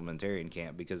the complementarian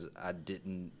camp because I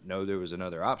didn't know there was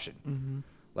another option.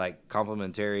 Like,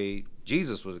 complementary...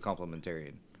 Jesus was a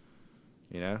complementarian,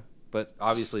 But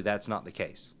obviously that's not the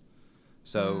case.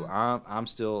 So I'm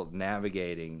still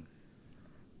navigating,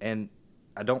 and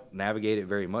I don't navigate it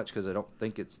very much because I don't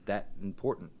think it's that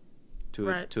important to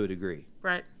a degree.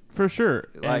 Right. For sure.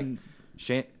 Like,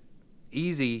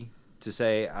 easy to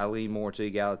say I lean more to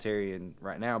egalitarian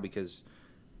right now because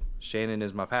Shannon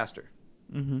is my pastor,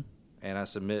 and I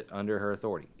submit under her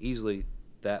authority. Easily,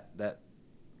 that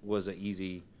was an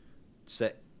easy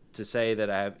set. To say that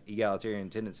I have egalitarian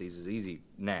tendencies is easy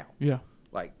now. Yeah.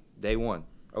 Like, day one.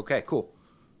 Okay, cool.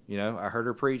 I heard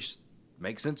her preach.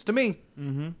 Makes sense to me.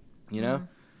 And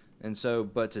so,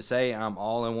 but to say I'm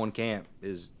all in one camp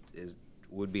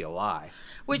would be a lie.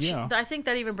 Which I think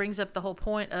that even brings up the whole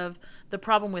point of the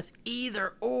problem with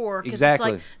either or.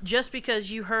 Exactly. It's like, just because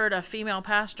you heard a female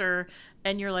pastor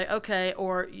and you're like, okay,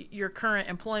 or your current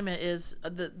employment is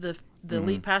the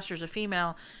lead pastor is a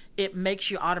female, it makes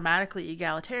you automatically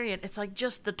egalitarian. It's like,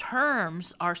 just the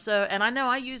terms are so, and I know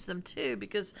I use them too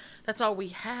because that's all we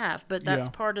have, but that's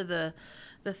part of the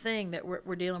thing that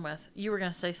we're dealing with. You were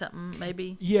going to say something,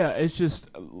 maybe? Yeah, it's just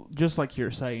like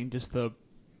you're saying, just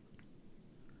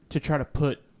to try to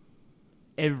put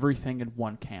everything in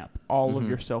one camp, all of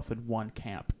yourself in one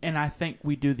camp. And I think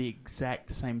we do the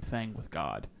exact same thing with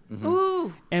God.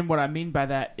 Ooh. And what I mean by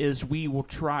that is we will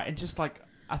try, and just like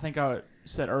I think I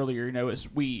said earlier,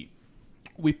 is we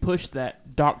push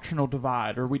that doctrinal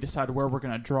divide, or we decide where we're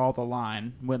going to draw the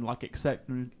line when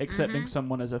accepting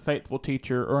someone as a faithful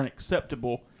teacher or an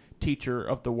acceptable teacher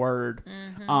of the word.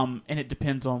 And it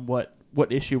depends on what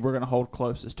issue we're going to hold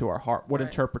closest to our heart, what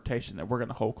interpretation that we're going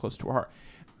to hold close to our heart.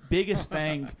 Biggest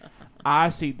thing I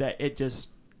see that it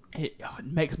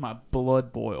makes my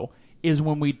blood boil is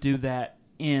when we do that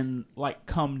in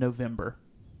come November.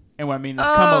 And what I mean is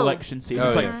come election season.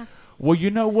 It's like, well, you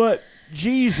know what?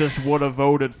 Jesus would have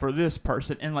voted for this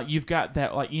person. And you've got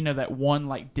that that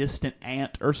one distant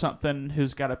aunt or something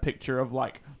who's got a picture of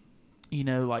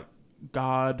like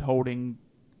God holding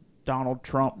Donald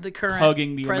Trump, the current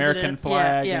hugging the president. American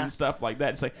flag Yeah. and stuff like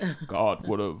that. It's like, God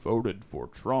would have voted for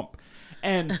Trump.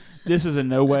 And this is in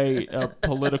no way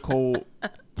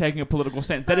taking a political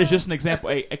stance. That is just an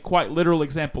example, a quite literal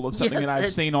example of something Yes, that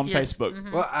I've seen on yes. Facebook.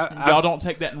 Mm-hmm. Well, Y'all don't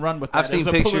take that and run with that. I've seen as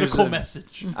a pictures political of-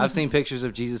 message. I've seen pictures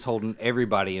of Jesus holding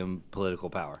everybody in political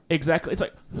power. Exactly. It's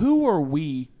like, who are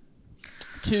we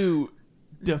to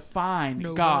define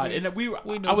God? And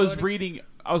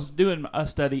I was doing a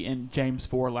study in James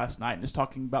 4 last night, and it's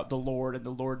talking about the Lord, and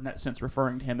the Lord in that sense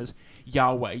referring to him as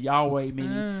Yahweh. Yahweh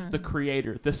meaning the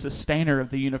creator, the sustainer of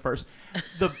the universe.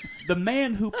 The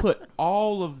man who put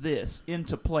all of this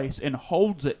into place and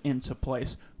holds it into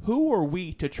place, who are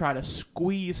we to try to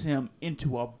squeeze him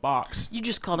into a box? You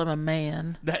just called him a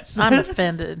man. That's I'm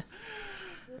offended.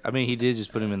 I mean, he did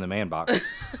just put him in the man box.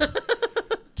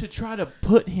 To try to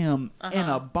put him in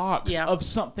a box Yeah. of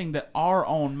something that our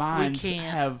own minds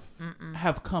can't.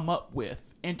 have come up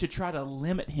with, and to try to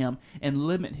limit him and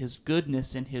limit his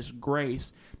goodness and his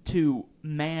grace to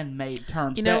man-made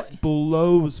terms, that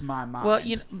blows my mind. Well,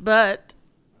 but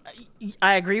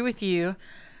I agree with you.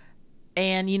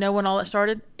 And you know when all that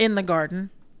started? In the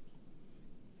garden.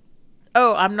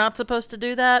 Oh, I'm not supposed to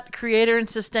do that? Creator and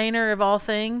sustainer of all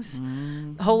things.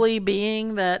 Holy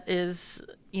being that is,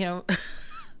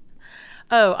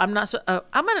 oh, I'm not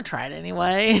I'm going to try it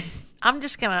anyway. I'm going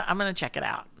to check it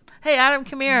out. Hey, Adam,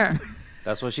 come here.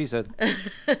 That's what she said.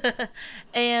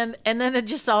 and then it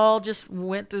just all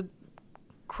went to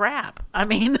crap. I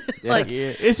mean,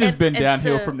 it's just been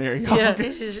downhill from there, y'all.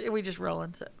 Yeah, we just roll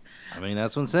into it. I mean,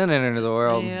 that's when sin entered the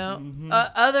world. Yeah.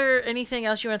 Anything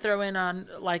else you want to throw in on,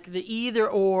 like the either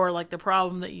or, like the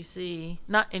problem that you see?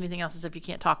 Not anything else as if you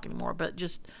can't talk anymore, but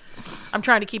just I'm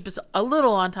trying to keep us a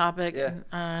little on topic. Yeah.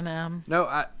 And, No,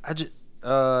 I just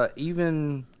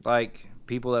even like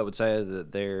people that would say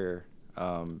that they're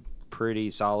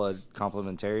pretty solid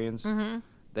complementarians,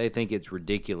 they think it's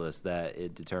ridiculous that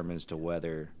it determines to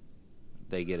whether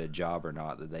they get a job or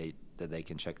not that they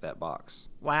can check that box.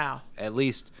 wow. At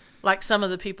least. Like some of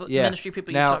the people, ministry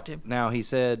people you talk to. Now, he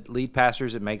said lead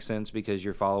pastors, it makes sense because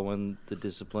you're following the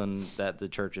discipline that the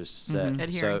church has set.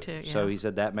 Adhering to, yeah. So he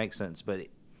said that makes sense. But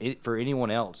for anyone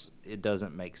else, it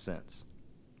doesn't make sense.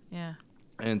 Yeah.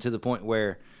 And to the point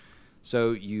where,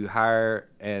 so you hire,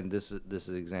 and this is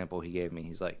an example he gave me.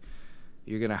 He's like,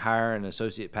 you're going to hire an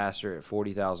associate pastor at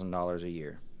 $40,000 a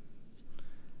year.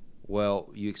 Well,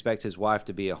 you expect his wife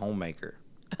to be a homemaker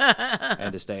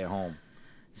and to stay at home.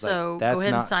 So go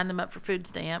ahead and sign them up for food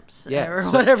stamps or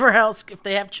so, whatever else if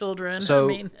they have children. So I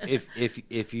mean.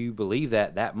 if you believe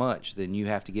that much, then you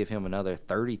have to give him another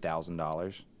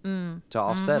 $30,000 to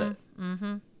offset it.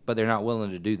 Mm-hmm. But they're not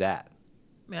willing to do that.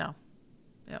 Yeah.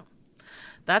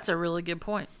 That's a really good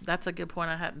point. That's a good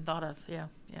point I hadn't thought of. Yeah.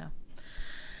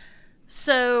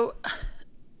 So,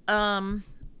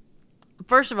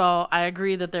 first of all, I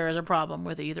agree that there is a problem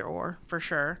with either or, for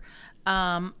sure.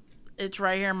 It's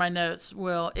right here in my notes.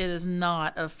 Well, it is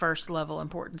not of first level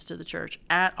importance to the church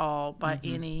at all by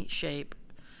any shape,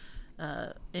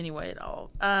 any way at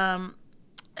all.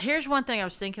 Here's one thing I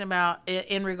was thinking about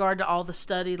in regard to all the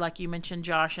study, like you mentioned,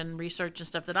 Josh, and research and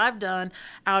stuff that I've done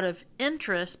out of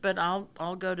interest, but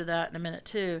I'll go to that in a minute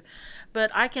too. But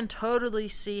I can totally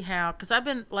see how, because I've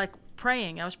been like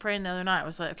praying. I was praying the other night. I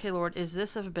was like, okay, Lord, is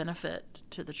this of benefit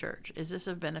to the church? Is this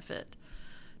of benefit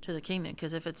to the kingdom?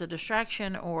 Because if it's a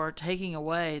distraction or taking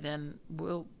away, then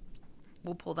we'll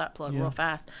pull that plug real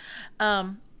fast.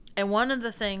 And one of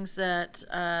the things that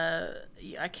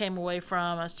I came away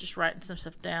from, I was just writing some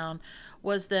stuff down,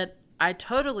 was that I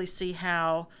totally see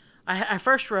how I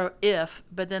first wrote if,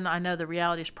 but then I know the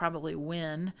reality is probably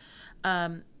when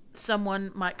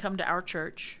someone might come to our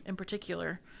church in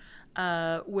particular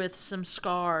with some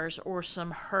scars or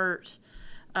some hurt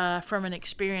from an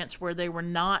experience where they were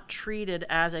not treated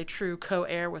as a true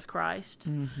co-heir with Christ,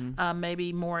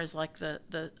 maybe more as like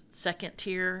the second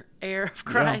tier heir of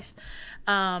Christ,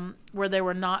 where they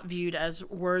were not viewed as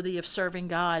worthy of serving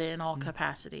God in all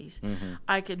capacities.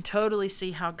 I can totally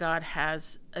see how God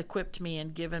has equipped me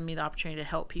and given me the opportunity to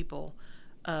help people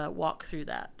walk through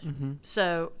that.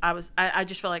 So I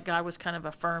just felt like God was kind of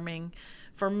affirming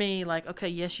for me, like, okay,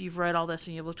 yes, you've read all this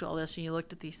and you looked at all this and you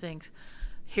looked at these things.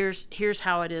 Here's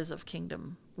how it is of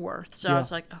kingdom worth. So I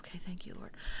was like, okay, thank you,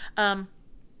 Lord.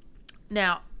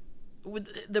 Now, with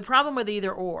the problem with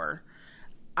either or,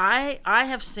 I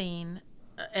have seen,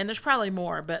 and there's probably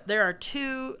more, but there are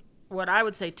two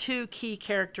key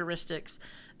characteristics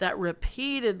that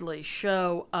repeatedly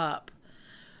show up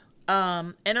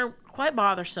and are quite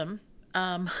bothersome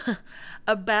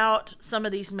about some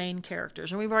of these main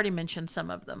characters, and we've already mentioned some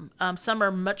of them. Some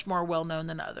are much more well known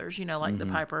than others, like the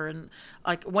Piper and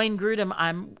like Wayne Grudem.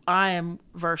 I am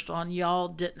versed on.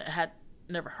 Y'all had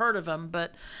never heard of him,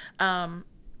 but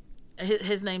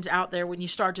his name's out there when you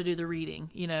start to do the reading,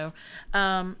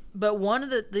 But one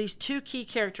of these two key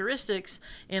characteristics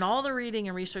in all the reading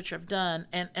and research I've done,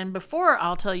 and before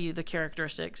I'll tell you the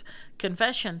characteristics,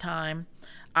 confession time.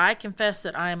 I confess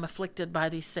that I am afflicted by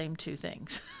these same two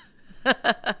things.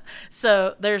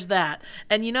 So there's that.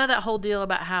 And that whole deal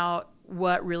about how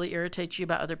what really irritates you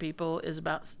about other people is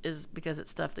because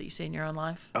it's stuff that you see in your own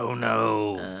life. Oh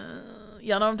no.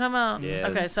 Y'all know what I'm talking about? Yes.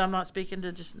 Okay, so I'm not speaking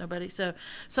to just nobody. So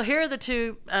here are the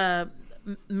two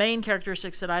main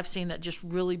characteristics that I've seen that just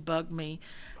really bug me.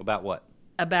 About what?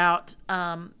 About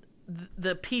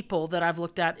the people that I've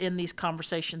looked at in these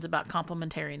conversations about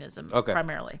complementarianism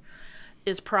primarily.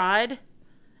 Is pride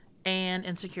and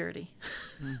insecurity.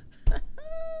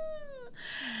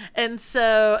 And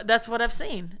so that's what I've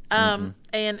seen. And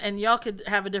y'all could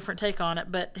have a different take on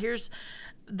it, but here's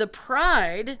the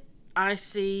pride I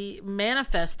see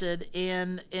manifested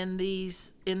in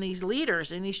these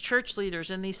leaders, in these church leaders,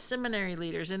 in these seminary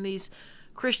leaders, in these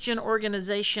Christian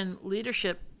organization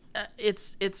leadership.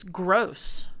 It's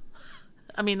gross.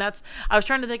 I mean, I was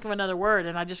trying to think of another word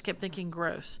and I just kept thinking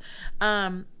gross.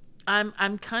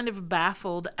 I'm kind of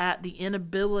baffled at the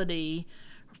inability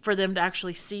for them to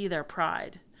actually see their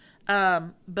pride.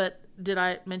 But did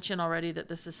I mention already that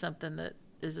this is something that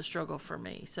is a struggle for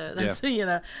me? So that's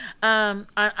but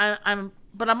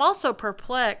I'm also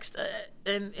perplexed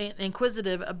and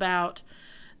inquisitive about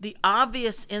the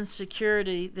obvious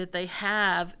insecurity that they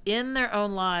have in their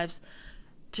own lives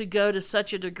to go to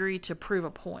such a degree to prove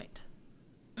a point.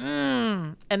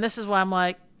 And this is why I'm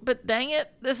like, but dang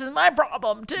it, this is my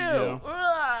problem too.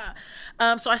 Yeah.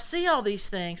 So I see all these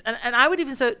things, and I would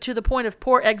even say to the point of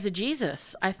poor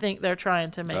exegesis. I think they're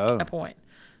trying to make a point.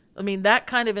 I mean, that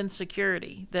kind of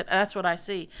insecurity, that's what I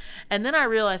see. And then I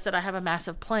realized that I have a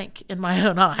massive plank in my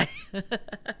own eye.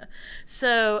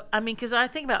 So, I mean, because I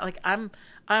think about, like, I'm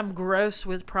gross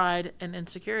with pride and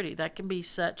insecurity. That can be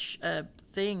such a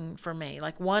thing for me.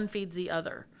 Like, one feeds the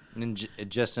other. And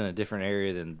just in a different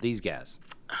area than these guys.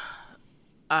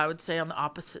 I would say on the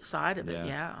opposite side of it.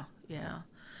 Yeah.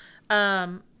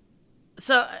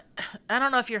 So I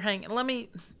don't know if you're hanging. Let me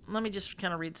just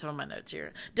kind of read some of my notes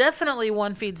here. Definitely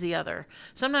one feeds the other.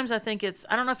 Sometimes I think I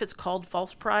don't know if it's called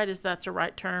false pride, if that's a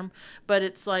right term, but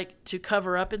it's like to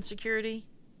cover up insecurity.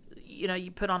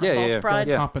 You put on a false pride.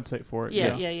 Yeah. Compensate for it.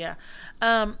 Yeah.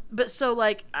 But so,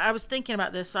 like, I was thinking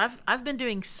about this. So I've been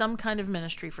doing some kind of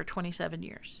ministry for 27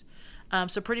 years.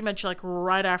 So pretty much like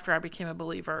right after I became a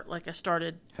believer, like I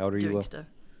started doing stuff.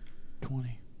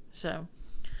 20. So,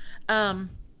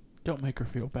 don't make her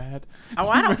feel bad. Oh,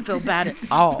 I don't feel bad at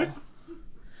all.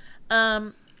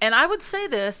 And I would say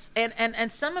this,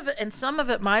 and some of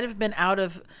it might have been out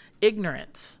of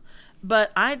ignorance,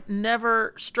 but I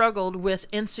never struggled with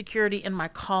insecurity in my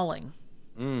calling.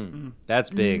 That's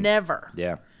big. Never.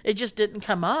 Yeah. It just didn't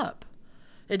come up.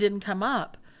 And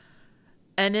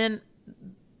then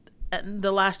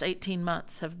the last 18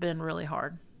 months have been really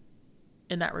hard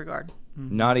in that regard.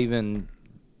 Not even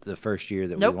the first year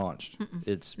that we launched.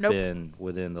 It's been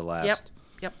within the last.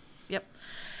 Yep.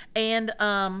 And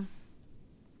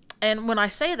when I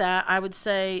say that, I would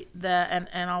say that,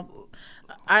 and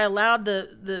I allowed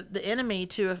the enemy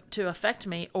to affect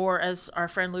me, or as our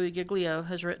friend Louis Giglio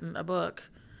has written a book,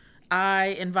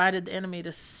 I invited the enemy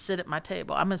to sit at my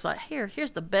table. I'm just like,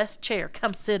 here's the best chair.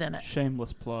 Come sit in it.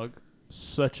 Shameless plug.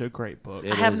 Such a great book.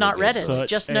 I have not read it.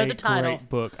 Just know the title. Great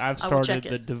book. I've started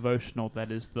the devotional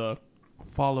that is the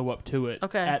follow-up to it.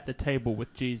 Okay. At the Table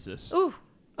with Jesus. Ooh.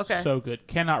 Okay. So good.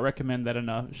 Cannot recommend that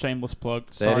enough. Shameless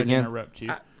plug. Say it Sorry again. to interrupt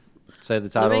you. Say the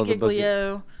title Louis of the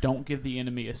Giglio. book. Don't give the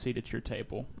enemy a seat at your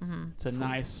table. It's a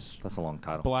nice. That's a long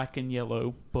title. Black and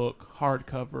yellow book,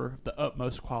 hardcover, the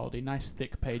utmost quality, nice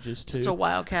thick pages too. It's a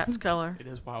Wildcats color. It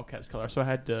is Wildcats color. So I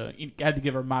had to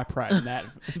give her my pride in that.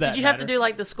 Did you have to do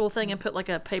like the school thing and put like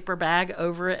a paper bag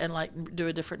over it and like do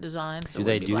a different design? So do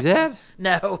they do like that?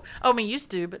 No. Oh, I mean, used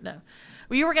to, but no.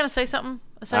 Well, you were going to say something?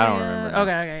 I don't remember.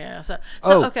 Okay, yeah. So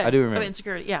okay. I do remember.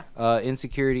 Insecurity, yeah.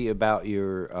 Insecurity about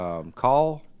your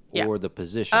call or the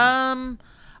position? I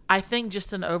think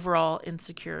just an overall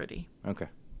insecurity. Okay.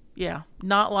 Yeah.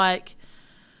 Not like,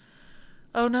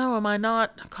 oh no, am I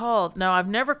not called? No, I've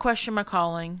never questioned my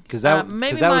calling. Because that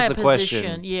was the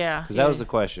question. Yeah. Because that was the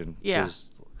question. Yeah.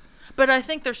 But I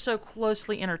think they're so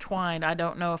closely intertwined. I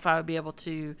don't know if I would be able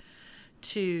to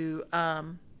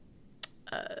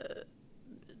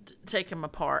take them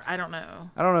apart. I don't know.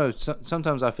 I don't know.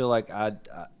 Sometimes I feel like I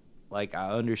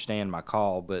understand my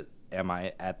call, but am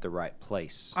I at the right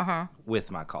place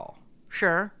with my call?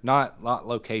 Sure. Not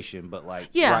location, but like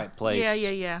Yeah. right place.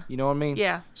 Yeah. You know what I mean?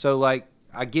 Yeah. So like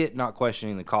I get not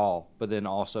questioning the call, but then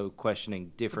also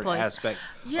questioning different aspects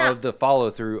of the follow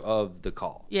through of the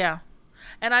call. Yeah.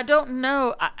 And I don't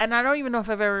know, and I don't even know if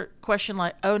I've ever questioned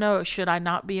like, oh no, should I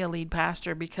not be a lead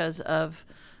pastor because of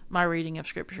my reading of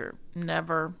scripture?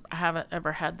 Never. I haven't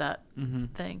ever had that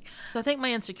thing. So I think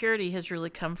my insecurity has really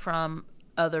come from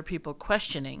other people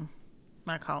questioning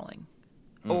my calling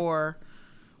or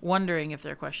wondering if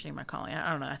they're questioning my calling. I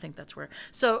don't know. I think that's where.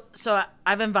 So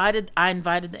I invited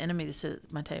the enemy to sit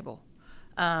at my table,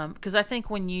 because I think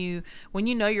when you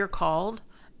know you're called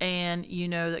and you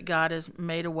know that God has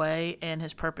made a way and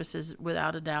His purpose is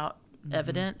without a doubt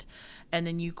evident, and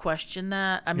then you question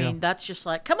that. I mean, that's just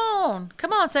like, come on,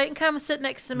 Satan, come and sit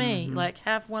next to me, like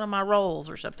have one of my roles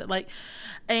or something. Like,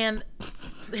 and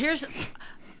here's.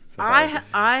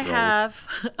 I have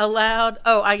allowed.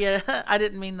 Oh, I get it. I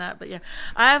didn't mean that, but yeah,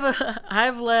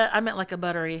 I meant like a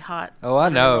buttery hot. Oh, I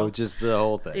know, roll. just the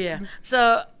whole thing. Yeah.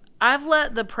 So I've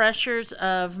let the pressures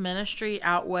of ministry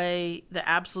outweigh the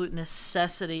absolute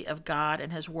necessity of God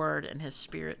and His Word and His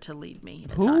Spirit to lead me at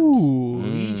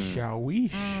times.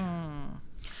 Weesh.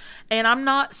 And I'm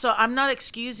not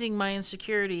excusing my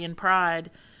insecurity and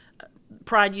pride.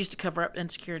 Pride used to cover up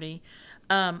insecurity,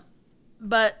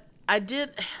 but I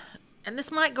did, and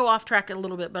this might go off track a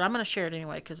little bit, but I'm going to share it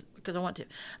anyway because I want to.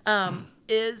 I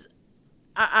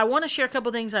want to share a couple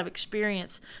of things I've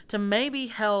experienced to maybe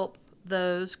help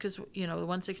those, because the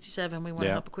 167 we want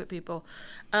to help equip people,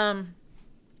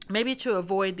 maybe to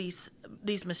avoid these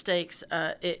mistakes.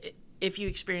 If you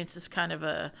experience this kind of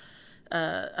a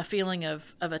feeling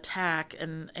of attack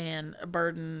and a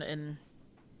burden, and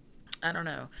I don't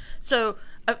know. So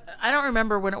I don't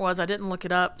remember when it was. I didn't look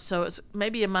it up. So it's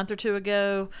maybe a month or two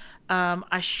ago.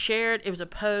 I shared. It was a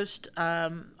post. I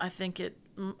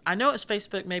know it was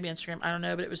Facebook, maybe Instagram. I don't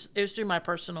know, but it was through my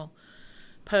personal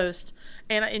post,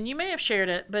 and you may have shared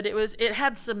it, but it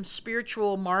had some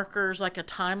spiritual markers, like a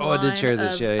timeline. Oh, I did share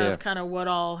this. Of kind of what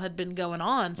all had been going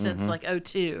on since like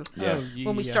 2002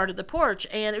 when we started the Porch,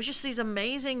 and it was just these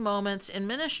amazing moments in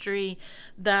ministry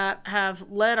that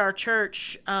have led our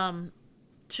church to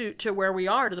where we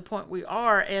are, to the point we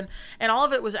are, and all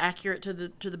of it was accurate to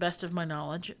the best of my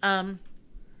knowledge.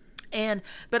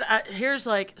 Here's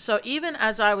like, so even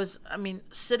as I was,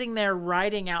 sitting there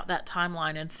writing out that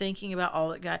timeline and thinking about all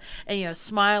that God, and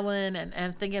smiling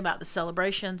and thinking about the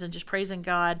celebrations and just praising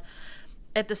God,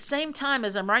 at the same time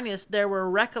as I'm writing this, there were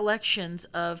recollections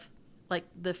of like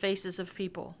the faces of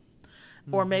people,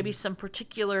 or maybe some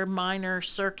particular minor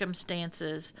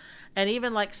circumstances, and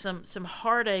even like some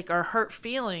heartache or hurt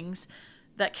feelings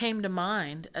that came to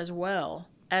mind as well.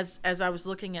 As I was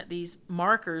looking at these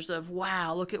markers of,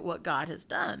 wow, look at what God has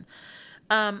done.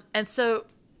 And so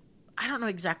I don't know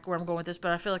exactly where I'm going with this,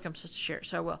 but I feel like I'm supposed to share it,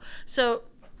 so I will. So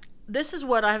this is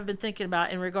what I've been thinking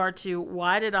about in regard to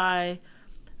what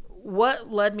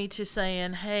led me to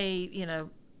saying, hey,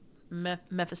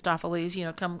 Mephistopheles,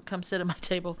 come sit at my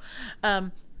table.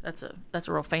 That's a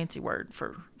real fancy word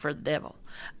for the devil.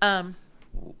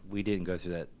 We didn't go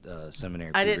through that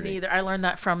seminary. I didn't either. I learned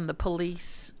that from the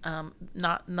police,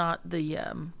 not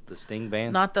the sting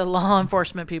band, not the law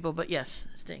enforcement people, but yes,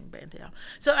 sting band. Yeah.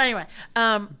 So anyway,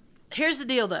 here's the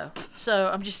deal, though. So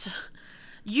I'm just,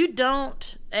 you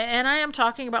don't, and I am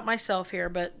talking about myself here,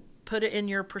 but put it in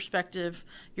your perspective,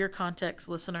 your context,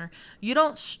 listener. You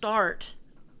don't start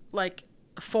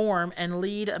form and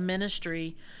lead a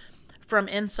ministry from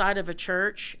inside of a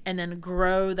church and then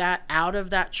grow that out of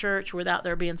that church without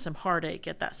there being some heartache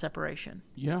at that separation.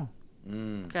 Yeah.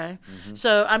 Okay.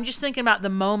 So I'm just thinking about the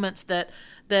moments that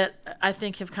I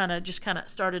think have kind of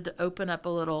started to open up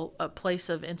a place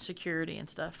of insecurity and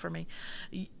stuff for me.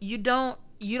 You don't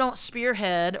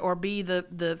spearhead or be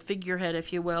the figurehead,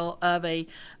 if you will, of a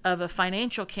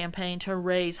financial campaign to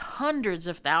raise hundreds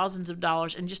of thousands of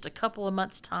dollars in just a couple of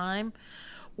months' time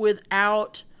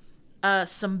without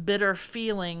some bitter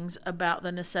feelings about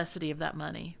the necessity of that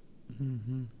money,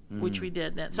 which we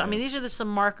did then. So, these are some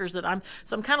markers that I'm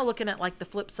kind of looking at, like the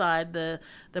flip side, the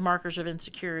markers of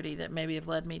insecurity that maybe have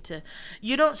led me to.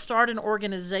 You don't start an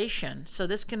organization, so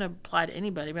this can apply to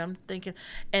anybody, but I'm thinking,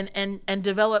 and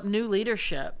develop new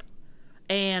leadership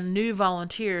and new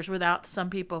volunteers without some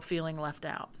people feeling left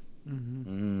out.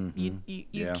 That's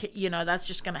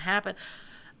just going to happen.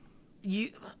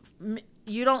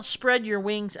 You don't spread your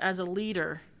wings as a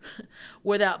leader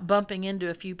without bumping into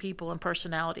a few people and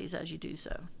personalities as you do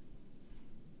so.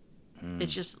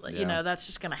 It's just Yeah. that's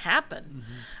just going to happen.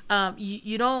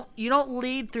 You don't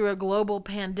lead through a global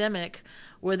pandemic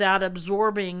without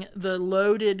absorbing the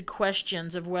loaded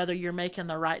questions of whether you're making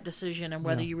the right decision and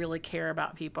whether you really care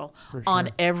about people on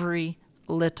every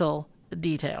little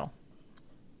detail.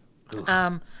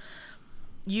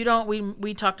 You don't.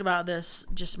 We talked about this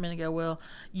just a minute ago, Will.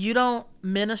 You don't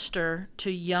minister to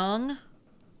young,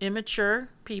 immature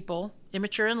people,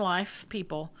 immature in life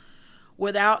people,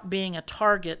 without being a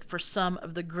target for some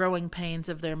of the growing pains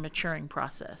of their maturing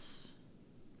process.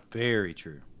 Very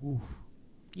true.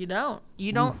 You don't.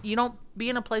 You don't be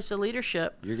in a place of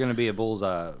leadership. You're going to be a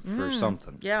bullseye for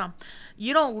something. Yeah.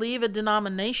 You don't leave a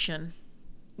denomination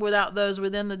without those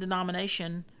within the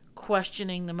denomination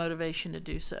questioning the motivation to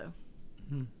do so.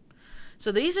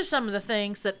 So these are some of the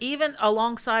things that even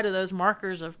alongside of those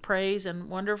markers of praise and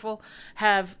wonderful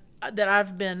that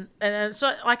I've been, and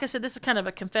so like I said, this is kind of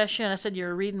a confession. I said you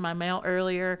were reading my mail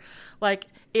earlier. Like,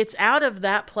 it's out of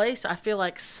that place I feel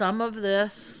like some of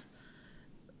this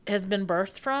has been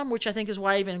birthed from, which I think is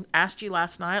why I even asked you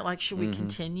last night, like, should we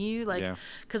continue? Like,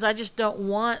 because I just don't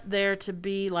want there to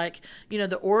be, like,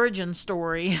 the origin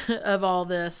story of all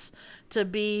this to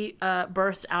be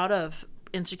birthed out of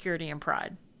insecurity and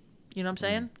pride. You know what I'm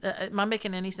saying? Am I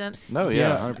making any sense? No,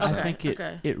 yeah, 100%. I think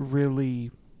it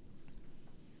really...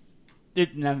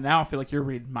 Now I feel like you're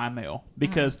reading my mail,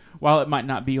 because while it might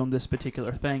not be on this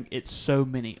particular thing, it's so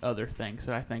many other things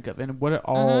that I think of. And what it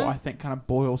all, I think, kind of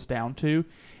boils down to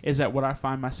is that what I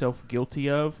find myself guilty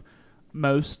of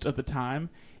most of the time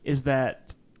is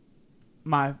that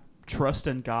my trust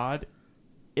in God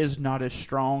is not as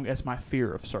strong as my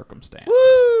fear of circumstance.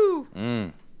 Woo!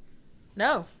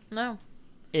 No.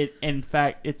 In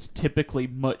fact, it's typically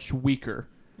much weaker,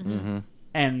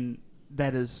 and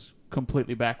that is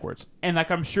completely backwards. And like,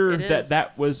 I'm sure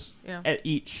that was at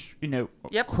each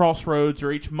crossroads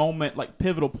or each moment, like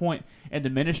pivotal point in the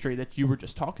ministry that you were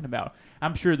just talking about.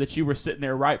 I'm sure that you were sitting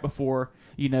there right before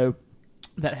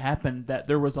that happened, that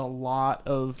there was a lot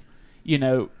of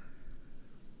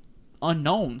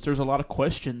unknowns. There's a lot of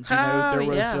questions. There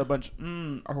was a bunch.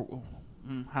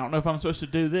 I don't know if I'm supposed to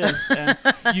do this, and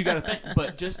you got to think.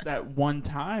 But just that one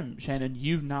time, Shannon,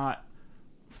 you not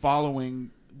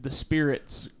following the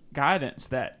Spirit's guidance,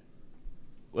 that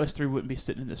us three wouldn't be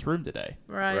sitting in this room today.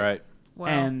 Right. Wow.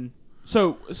 And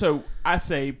so I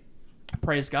say,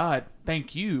 praise God.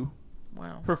 Thank you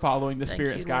for following the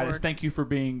Spirit's guidance. Lord. Thank you for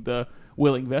being the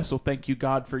willing vessel. Thank you,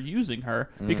 God, for using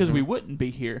her, because we wouldn't be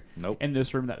here in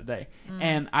this room that day.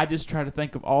 And I just try to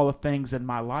think of all the things in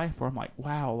my life where I'm like,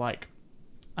 wow, like,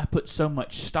 I put so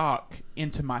much stock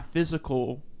into my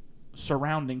physical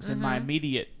surroundings and my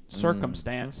immediate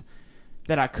circumstance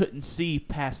that I couldn't see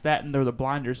past that, and throw the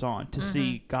blinders on to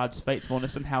see God's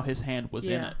faithfulness and how His hand was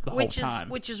in it the whole time.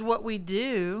 Which is what we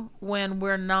do when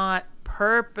we're not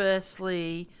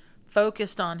purposely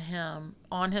focused on Him,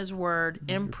 on His Word,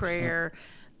 100%. In prayer,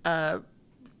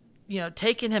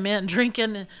 taking Him in,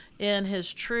 drinking in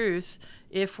His truth.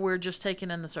 If we're just taking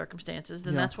in the circumstances,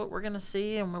 then that's what we're going to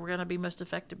see, and we're going to be most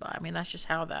affected by. I mean, that's just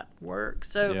how that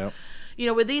works. So,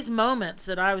 with these moments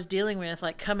that I was dealing with,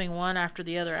 like coming one after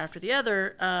the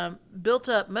other, built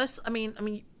up I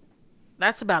mean,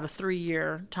 that's about a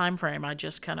 3-year time frame I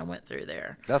just kind of went through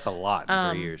there. That's a lot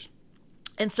in 3 years.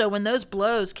 And so when those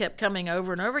blows kept coming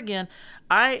over and over again,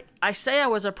 I say I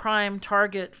was a prime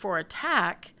target for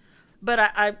attack, but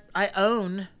I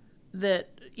own that,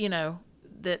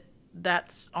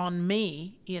 that's on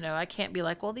me. I can't be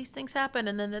like, well, these things happen,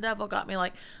 and then the devil got me.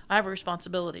 Like, I have a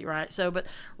responsibility, right? So, but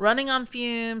running on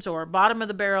fumes or bottom of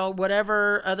the barrel,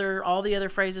 whatever all the other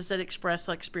phrases that express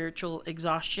like spiritual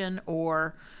exhaustion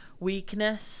or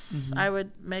weakness, I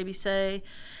would maybe say.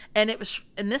 And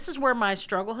this is where my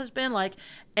struggle has been, like,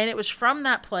 and it was from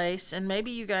that place, and maybe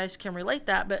you guys can relate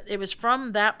that, but it was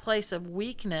from that place of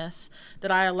weakness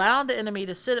that I allowed the enemy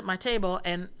to sit at my table,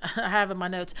 and I have in my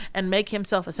notes, and make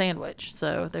himself a sandwich.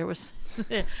 So there was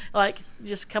like,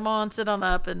 just come on, sit on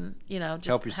up, and just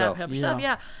help yourself. Help yourself.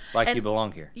 Yeah. Like you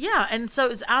belong here. Yeah. And so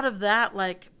it's out of that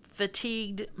like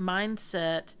fatigued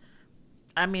mindset.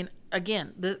 I mean,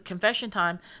 again, the confession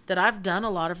time, that I've done a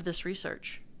lot of this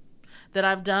research, that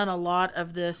I've done a lot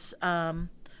of this,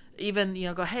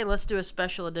 even, go, hey, let's do a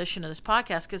special edition of this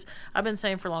podcast, because I've been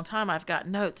saying for a long time, I've got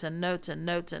notes and notes and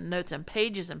notes and notes and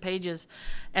pages,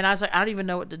 and I was like, I don't even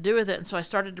know what to do with it. And so I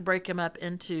started to break them up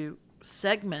into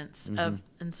segments and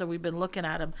so we've been looking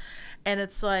at them, and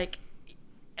it's like,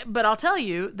 but I'll tell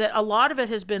you that a lot of it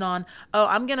has been on,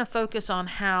 I'm going to focus on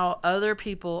how other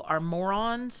people are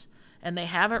morons, and they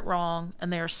have it wrong,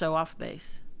 and they are so off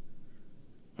base.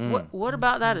 What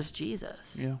about that is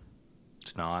Jesus? Yeah.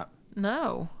 It's not.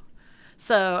 No.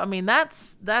 So I mean,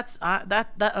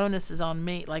 that onus is on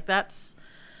me. Like that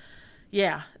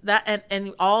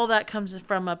and all that comes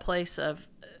from a place of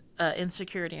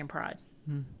insecurity and pride.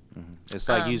 It's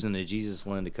like using the Jesus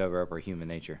lens to cover up our human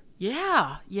nature.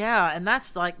 Yeah, and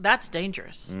that's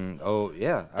dangerous. Oh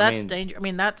yeah, That's dangerous. I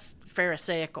mean, that's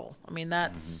Pharisaical. I mean,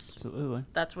 that's Absolutely.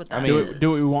 that's what that Do is. it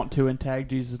we want to and tag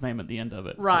Jesus' name at the end of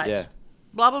it? Right. Yeah.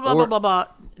 Blah blah blah Or- blah blah blah.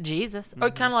 Jesus,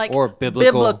 or kind of like Or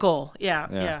biblical.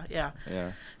 Yeah.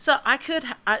 Yeah. So I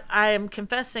am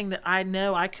confessing that I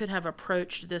know I could have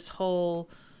approached this whole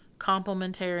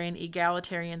complementarian,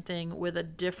 egalitarian thing with a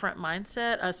different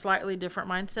mindset, a slightly different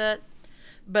mindset.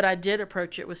 But I did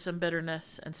approach it with some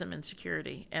bitterness and some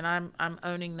insecurity, and I'm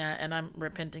owning that, and I'm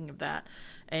repenting of that,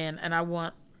 and I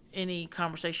want any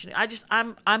conversation.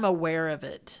 I'm aware of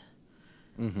it,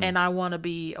 and I want to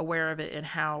be aware of it in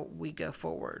how we go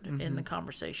forward in the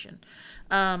conversation.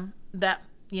 That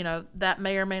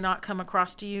may or may not come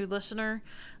across to you, listener,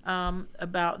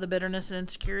 about the bitterness and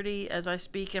insecurity as I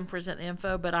speak and present the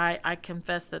info, but I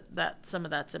confess that some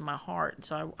of that's in my heart, and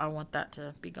so I want that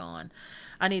to be gone.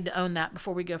 I need to own that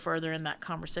before we go further in that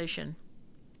conversation.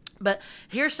 But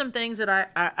here's some things that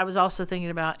I was also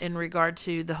thinking about in regard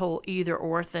to the whole either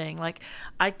or thing. Like,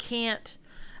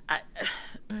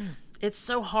 it's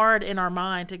so hard in our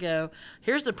mind to go,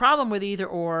 here's the problem with either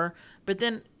or, but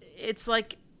then it's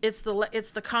like, it's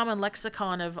the common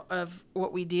lexicon of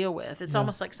what we deal with. It's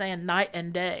almost like saying night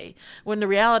and day, when the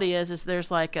reality is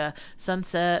there's like a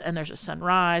sunset and there's a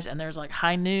sunrise and there's like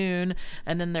high noon,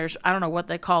 and then there's, I don't know what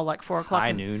they call like 4 o'clock.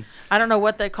 High noon. I don't know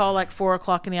what they call like 4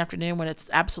 o'clock in the afternoon when it's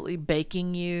absolutely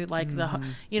baking you, like Nap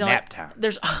like, time.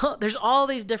 There's all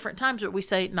these different times, but we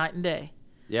say night and day.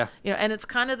 Yeah. And it's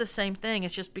kind of the same thing.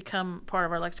 It's just become part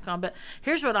of our lexicon. But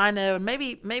here's what I know, and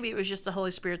maybe it was just the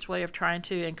Holy Spirit's way of trying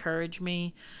to encourage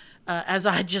me, as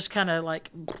I just kind of like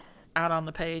out on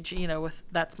the page,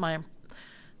 that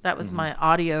was my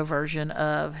audio version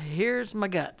of here's my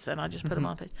guts, and I just put them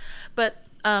on the page. But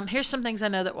here's some things I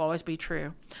know that will always be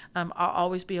true. I'll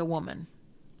always be a woman,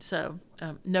 so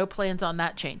no plans on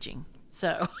that changing.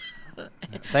 So.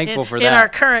 Thankful for in that. our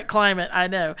current climate, I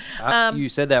know. You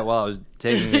said that while I was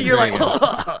taking it. You're like,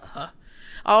 I'll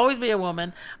always be a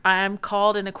woman. I am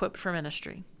called and equipped for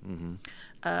ministry.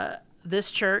 This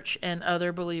church and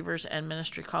other believers and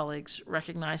ministry colleagues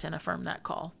recognize and affirm that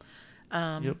call.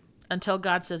 Until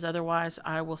God says otherwise,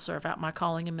 I will serve out my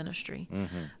calling in ministry.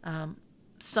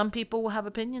 Some people will have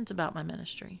opinions about my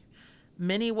ministry.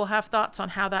 Many will have thoughts on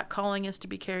how that calling is to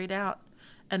be carried out.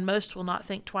 And most will not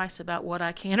think twice about what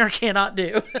I can or cannot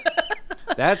do.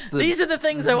 These are the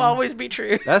things that will always be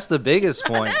true. That's the biggest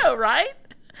point. I know, right?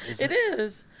 It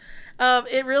is.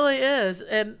 It really is.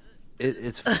 And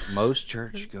it's most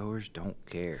churchgoers don't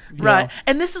care. Right.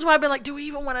 And this is why I've been like, do we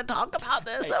even want to talk about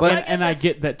this? Oh, but and I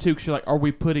get that too, because you're like, are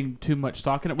we putting too much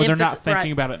stock in it? Well, they're not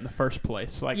thinking about it in the first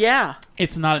place. Like,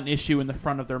 it's not an issue in the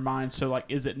front of their mind. So, like,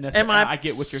 is it necessary? I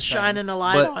get what you're shining saying. a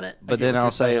light on it. But then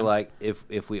I'll say, like,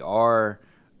 if we are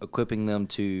equipping them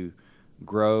to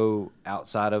grow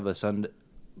outside of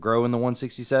grow in the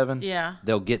 167,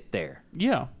 they'll get there.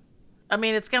 Yeah. I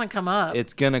mean, it's gonna come up.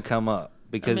 It's gonna come up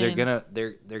because they're gonna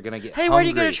get. Hey, hungry. where do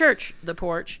you go to church? The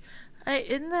Porch. Hey,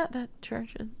 isn't that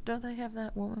church? Don't they have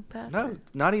that woman pastor? No,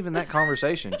 not even that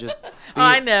conversation. Just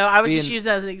I know. I was just using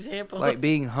that as an example. Like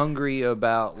being hungry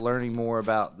about learning more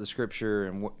about the scripture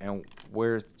and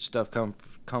where stuff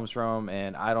comes from,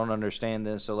 and I don't understand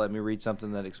this, so let me read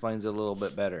something that explains it a little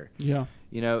bit better. Yeah.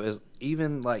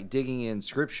 Even like digging in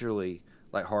scripturally,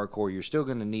 like hardcore, you're still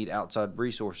going to need outside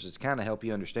resources to kind of help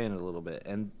you understand it a little bit.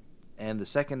 And the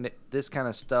second this kind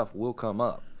of stuff will come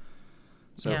up.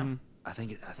 So I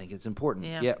think it's important.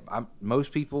 Yeah.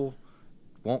 Most people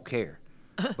won't care,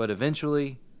 but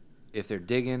eventually, if they're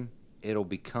digging, it'll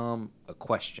become a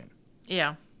question.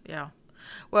 Yeah.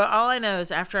 Well, all I know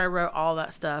is after I wrote all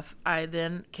that stuff, I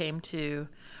then came to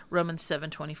Romans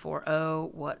 7:24. Oh,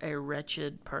 what a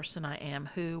wretched person I am.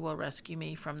 Who will rescue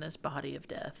me from this body of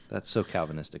death? That's so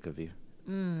Calvinistic of you.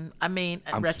 I mean,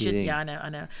 I'm wretched. kidding. Yeah, I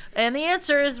know. And the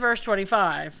answer is verse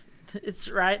 25. It's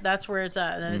right. That's where it's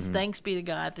at. And it's thanks be to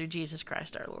God through Jesus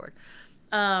Christ our Lord.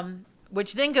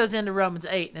 Which then goes into Romans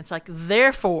 8. And it's like,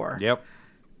 therefore. Yep.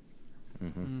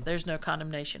 There's no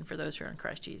condemnation for those who are in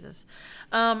Christ Jesus.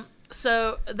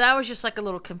 So that was just like a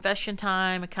little confession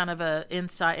time, kind of a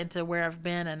insight into where I've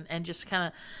been, and just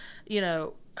kind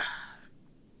of,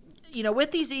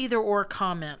 with these either or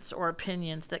comments or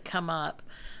opinions that come up,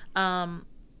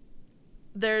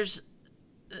 there's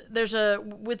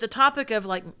with the topic of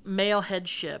like male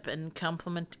headship and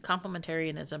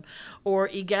complementarianism or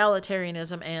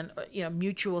egalitarianism and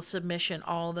mutual submission,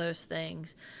 all those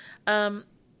things.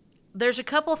 There's a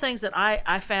couple things that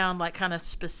I found like kind of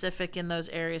specific in those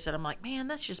areas that I'm like, man,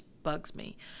 that just bugs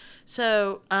me.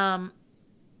 So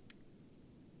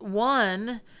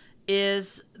one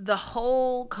is the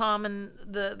whole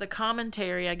the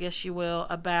commentary, I guess you will,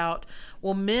 about,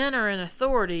 well, men are in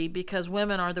authority because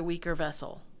women are the weaker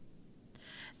vessel.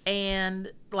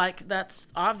 And like, that's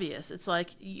obvious. It's like,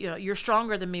 you're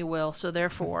stronger than me, Will, so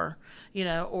therefore,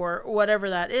 or whatever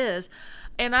that is.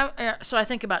 And so I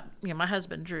think about, my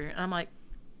husband, Drew, and I'm like,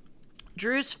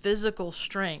 Drew's physical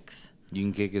strength. You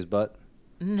can kick his butt?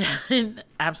 No,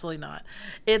 absolutely not.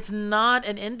 It's not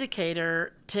an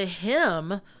indicator to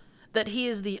him that he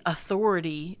is the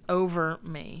authority over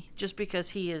me just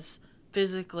because he is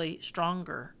physically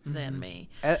stronger than me.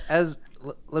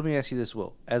 Let me ask you this,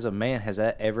 Will. As a man, has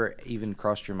that ever even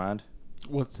crossed your mind?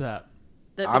 What's that?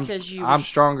 I'm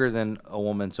stronger than a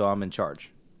woman, so I'm in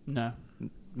charge. No.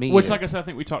 Me Which, either. like I said, I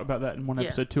think we talked about that in one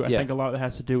episode too. I think a lot of that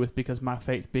has to do with because my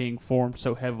faith being formed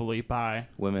so heavily by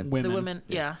women. The women,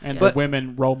 and the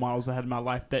women role models I had in my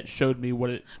life that showed me what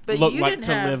it looked like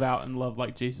to live out and love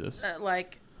like Jesus.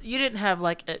 You didn't have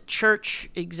like church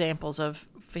examples of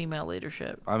female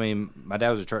leadership. I mean, my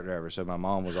dad was a truck driver, so my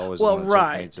mom was always the one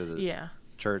that took me to the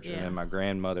church, and then my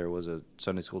grandmother was a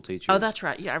Sunday school teacher. Oh, that's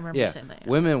right. Yeah, I remember saying that.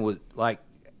 Women would I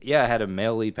had a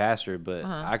male lead pastor, but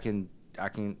I can.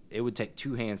 It would take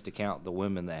two hands to count the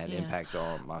women that had impact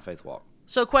on my faith walk.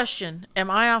 So, question: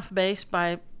 am I off base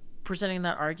by presenting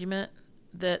that argument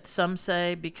that some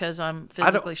say because I'm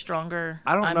physically stronger,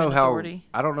 I'm in authority?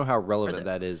 I don't know how relevant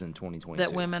that is in 2022.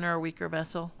 That women are a weaker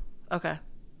vessel. Okay.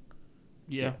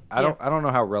 Yeah. I don't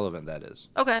know how relevant that is.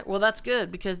 Okay, well that's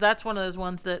good because that's one of those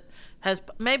ones that has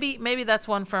maybe that's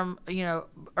one from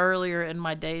earlier in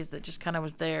my days that just kind of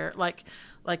was there like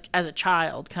as a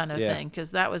child kind of thing,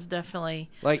 because that was definitely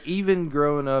like, even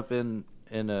growing up in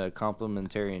a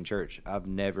complementarian church, I've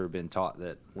never been taught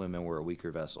that women were a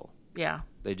weaker vessel. Yeah.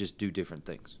 They just do different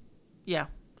things. Yeah.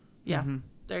 Yeah. Mm-hmm.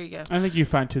 There you go. I think you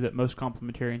find too that most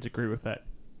complementarians agree with that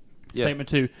statement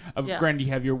too. Granted,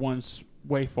 you have your ones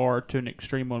way far to an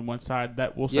extreme on one side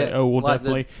that will say,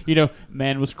 definitely,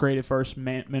 man was created first,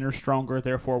 men are stronger,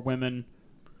 therefore women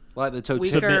like the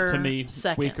submit to me,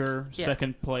 second.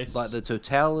 Second place. Like the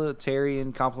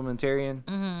totalitarian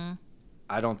complementarian,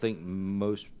 I don't think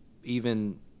most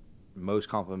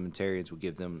complementarians would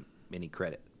give them any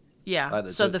credit. Yeah, like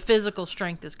the physical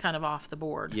strength is kind of off the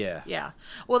board. Yeah. Yeah.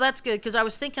 Well, that's good, because I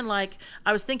was thinking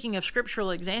of scriptural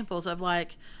examples of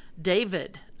like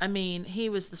David. I mean, he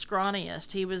was the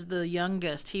scrawniest. He was the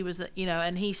youngest. He was,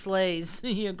 and he slays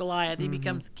Goliath. He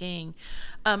becomes the king.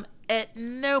 At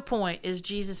no point is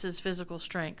Jesus' physical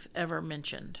strength ever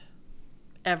mentioned.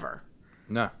 Ever.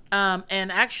 No.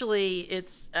 And actually,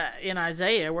 it's in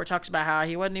Isaiah where it talks about how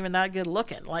he wasn't even that good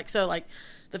looking.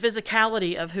 The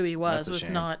physicality of who he was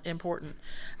not important.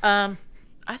 I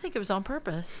think it was on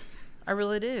purpose. I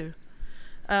really do.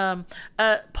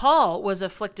 Paul was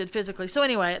afflicted physically. So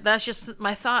anyway, that's just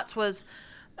my thoughts was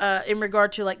in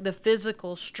regard to like the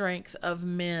physical strength of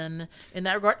men in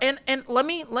that regard. And let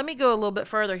me go a little bit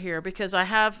further here, because I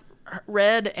have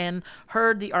read and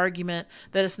heard the argument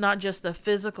that it's not just the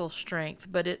physical strength,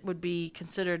 but it would be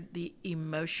considered the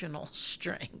emotional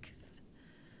strength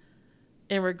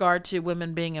in regard to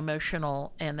women being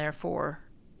emotional and therefore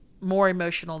more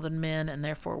emotional than men and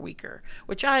therefore weaker.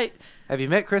 Have you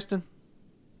met Kristen?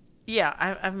 Yeah,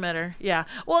 I've met her. Yeah.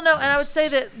 Well, no, and I would say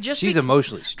that she's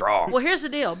emotionally strong. Well, here's the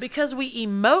deal. Because we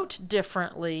emote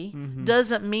differently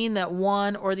doesn't mean that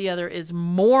one or the other is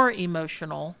more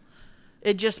emotional.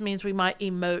 It just means we might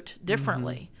emote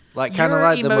differently. Like kind of your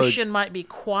like emotion might be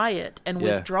quiet and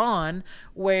withdrawn,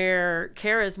 where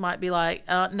Kara's might be like,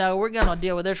 "No, we're gonna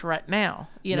deal with this right now,"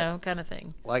 kind of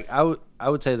thing. Like I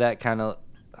would say that kind of.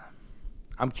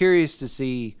 I'm curious to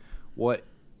see what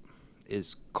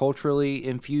is culturally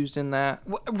infused in that.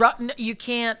 You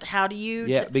can't. How do you?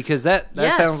 Yeah, because that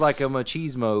sounds like a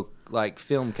machismo like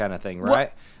film kind of thing,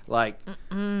 right? Like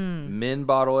men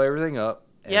bottle everything up.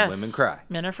 And women cry.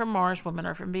 Men are from Mars, women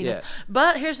are from Venus. Yeah.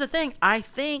 But here's the thing. I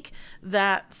think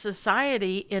that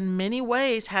society in many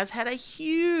ways has had a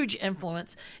huge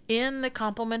influence in the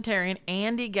complementarian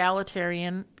and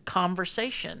egalitarian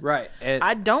conversation. Right. And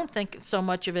I don't think so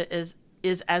much of it is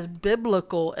as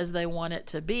biblical as they want it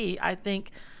to be. I think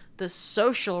the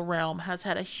social realm has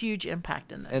had a huge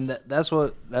impact in this. And that's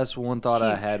one thought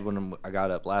I had when I got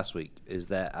up last week, is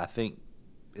that I think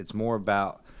it's more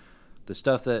about the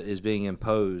stuff that is being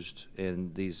imposed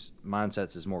in these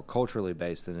mindsets is more culturally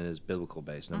based than it is biblical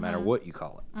based, no matter what you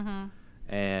call it.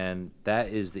 And that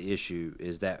is the issue,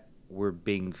 is that we're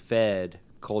being fed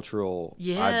cultural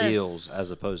ideals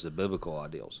as opposed to biblical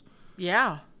ideals.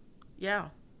 Yeah.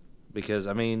 Because,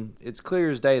 I mean, it's clear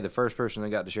as day the first person that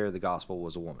got to share the gospel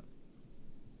was a woman.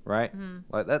 Right?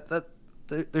 Like that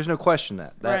there's no question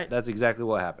that's exactly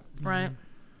what happened. Right.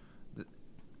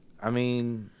 I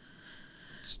mean,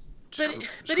 but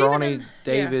scrawny even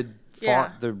David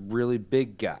fought the really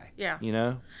big guy. Yeah. You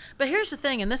know? But here's the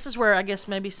thing, and this is where I guess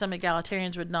maybe some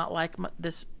egalitarians would not like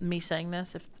me saying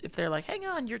this if they're like, hang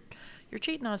on, you're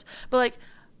cheating on us. But, like,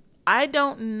 I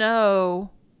don't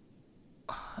know.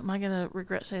 Am I going to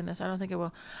regret saying this? I don't think I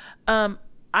will.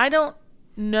 I don't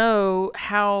know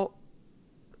how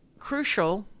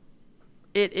crucial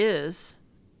it is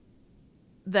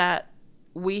that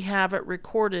we have it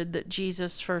recorded that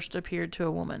Jesus first appeared to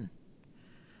a woman,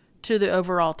 to the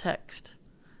overall text.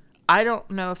 I don't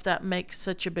know if that makes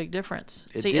such a big difference.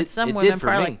 And some women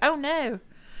probably like, oh no.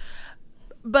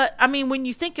 But I mean, when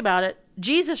you think about it,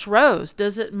 Jesus rose.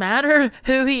 Does it matter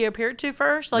who he appeared to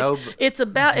first? Like, no, it's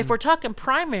about, if we're talking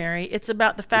primary, it's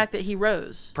about the fact that he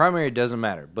rose. Primary doesn't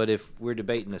matter, but if we're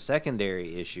debating a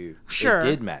secondary issue, it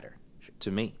did matter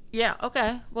to me. Yeah,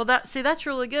 okay. Well, that's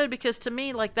really good, because to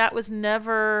me, like, that was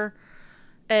never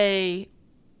a...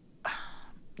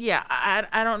 Yeah,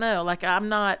 I don't know. Like, I'm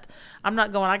not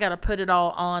going, I got to put it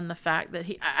all on the fact that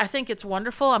I think it's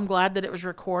wonderful. I'm glad that it was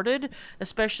recorded,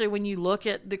 especially when you look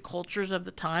at the cultures of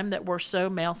the time that were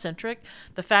so male-centric.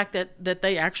 The fact that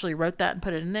they actually wrote that and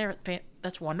put it in there,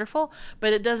 that's wonderful.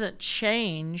 But it doesn't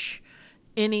change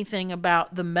anything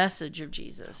about the message of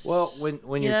Jesus. Well,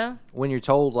 when you're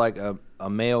told, like, a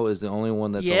male is the only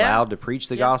one that's allowed to preach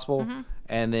the gospel,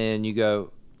 and then you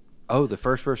go, oh, the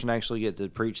first person to actually get to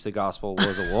preach the gospel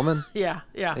was a woman? Yeah.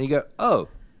 And you go, oh,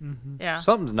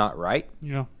 something's not right.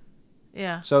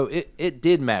 Yeah. So it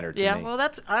did matter to me. Yeah, well,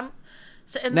 that's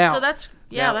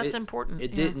important.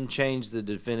 It didn't change the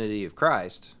divinity of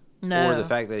Christ or the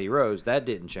fact that he rose. That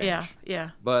didn't change.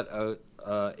 Yeah. But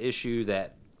a issue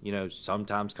that,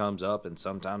 sometimes comes up and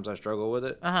sometimes I struggle with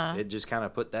it, it just kind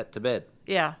of put that to bed.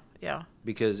 Yeah.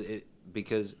 Because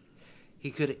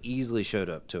he could have easily showed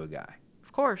up to a guy.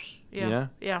 Of course, yeah.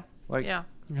 Yeah.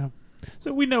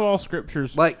 So we know all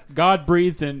scriptures, like, God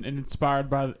breathed and inspired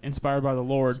by the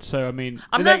Lord. So I mean,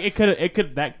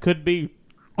 that could be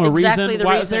a reason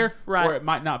why it's there, right? Or it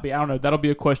might not be. I don't know. That'll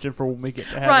be a question for when we get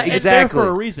to heaven. Right. It's there for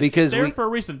a reason. It's there for a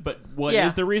reason. But what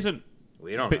is the reason?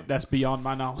 We don't know. That's beyond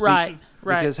my knowledge. Right.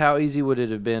 Because how easy would it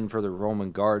have been for the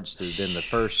Roman guards to have been the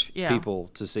first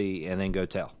people to see and then go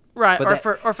tell? Right, but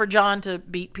or for John to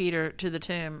beat Peter to the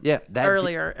tomb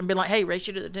earlier and be like, hey, race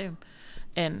you to the tomb,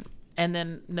 and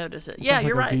then notice it. Yeah,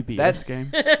 you're right. VBS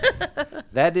game.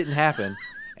 That didn't happen.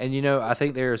 And, I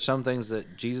think there are some things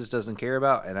that Jesus doesn't care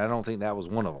about, and I don't think that was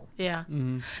one of them. Yeah.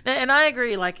 Mm-hmm. And I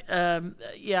agree. Like, I'm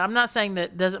not saying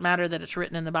that it doesn't matter that it's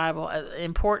written in the Bible,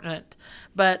 important,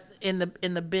 but in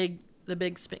the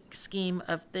big scheme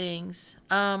of things.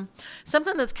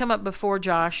 Something that's come up before,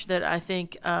 Josh, that I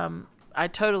think I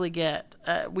totally get.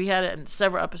 We had it in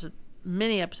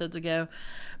many episodes ago,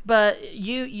 but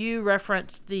you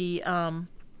referenced the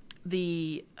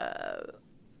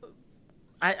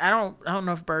I don't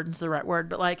know if burden's the right word,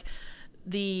 but like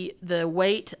the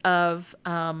weight of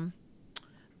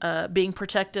being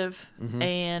protective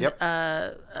and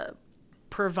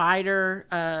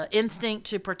provider instinct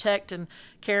to protect and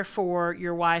care for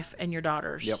your wife and your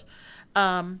daughters. Yep.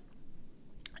 I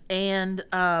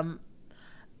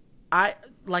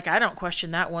don't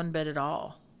question that one bit at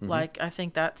all. Mm-hmm. Like, I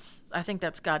think that's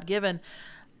God given.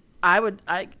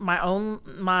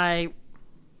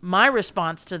 My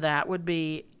response to that would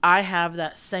be, I have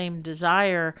that same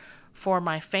desire for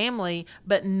my family,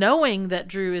 but knowing that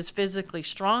Drew is physically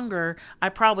stronger, I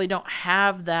probably don't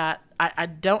have that. I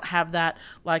don't have that,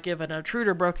 like, if an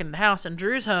intruder broke into the house and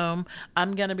Drew's home,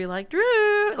 I'm going to be like,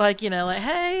 Drew, like,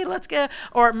 hey, let's go.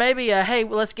 Or maybe, hey,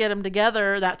 let's get them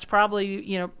together. That's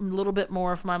probably, a little bit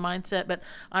more of my mindset. But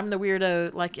I'm the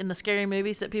weirdo, like in the scary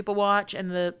movies that people watch, and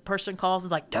the person calls and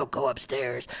is like, don't go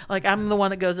upstairs. Like, I'm the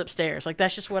one that goes upstairs. Like,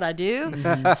 that's just what I do.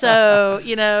 So,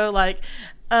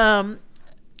 and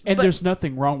there's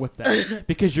nothing wrong with that,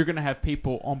 because you're going to have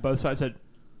people on both sides that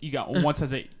you got on one side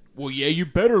that, well, yeah, you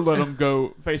better let them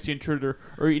go face the intruder,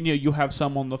 or you'll have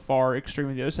some on the far extreme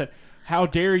on the other side. How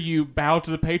dare you bow to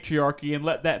the patriarchy and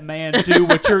let that man do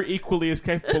what you're equally as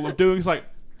capable of doing? It's like,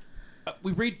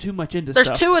 we read too much into There's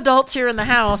stuff. 2 adults here in the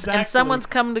house, and Exactly. someone's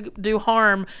come to do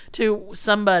harm to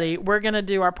somebody. We're going to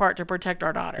do our part to protect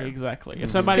our daughter. Exactly.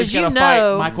 If somebody's 'Cause going to you fight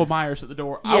know- Michael Myers at the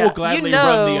door, I Yeah, will gladly you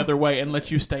run the know- other way and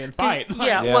let you stay and fight.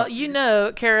 Yeah, Yeah.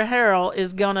 well, Kara Harrell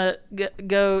is going to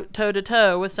go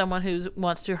toe-to-toe with someone who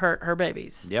wants to hurt her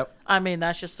babies. Yep. I mean,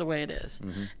 that's just the way it is.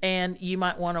 And you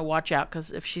might want to watch out,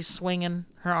 because if she's swinging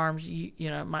her arms, you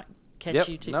know, it might catch Yep.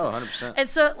 you too. No, 100%. And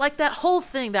so, like, that whole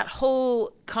thing, that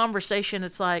whole conversation,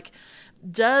 it's like,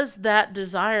 does that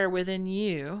desire within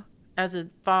you as a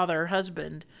father,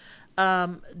 husband,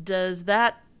 does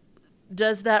that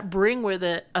bring with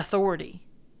it authority?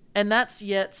 And that's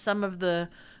yet some of the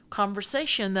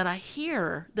conversation that I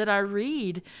hear, that I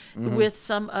read with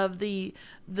some of the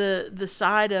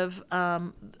side of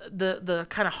the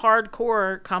kind of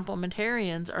hardcore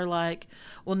complementarians are like,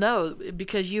 well, no,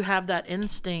 because you have that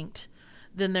instinct,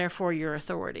 then therefore you're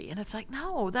authority. And it's like,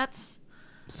 no, that's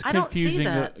It's I don't see confusing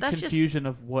that. the That's confusion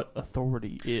of what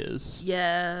authority is.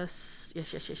 yes.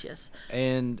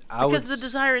 And Because the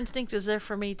desire instinct is there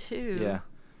for me too. Yeah.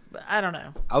 But I don't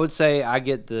know. I would say I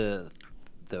get the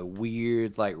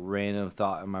weird, like, random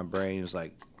thought in my brain is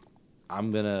like,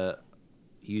 I'm gonna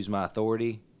use my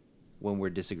authority when we're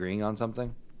disagreeing on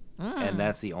something, and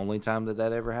that's the only time that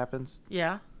ever happens.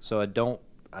 Yeah. So I don't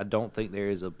think there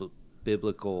is a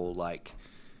biblical, like,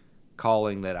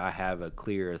 calling that I have a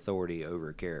clear authority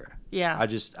over Kara. Yeah. I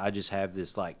just have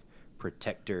this, like,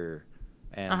 protector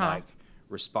and like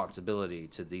responsibility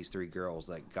to these 3 girls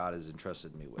that God has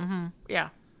entrusted me with. Yeah.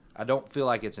 I don't feel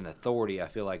like it's an authority. I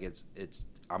feel like it's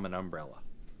I'm an umbrella.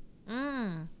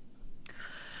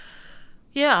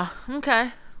 Yeah.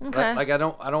 Okay. Like I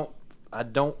don't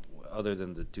other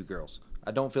than the 2 girls.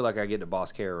 I don't feel like I get to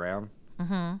boss Kara around.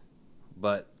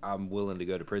 But I'm willing to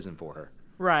go to prison for her.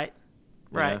 Right.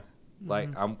 you Right. know? Like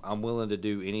I'm willing to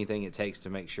do anything it takes to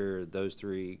make sure those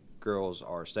 3 girls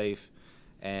are safe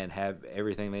and have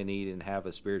everything they need and have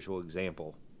a spiritual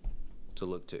example to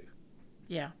look to.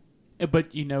 Yeah.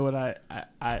 But you know what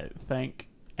I think,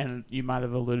 and you might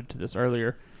have alluded to this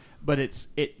earlier, but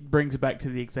it brings back to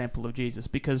the example of Jesus,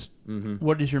 because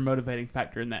what is your motivating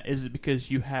factor in that? Is it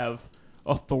because you have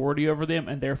authority over them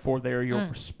and therefore they are your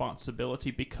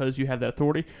responsibility because you have that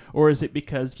authority, or is it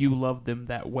because you love them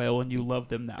that well and you love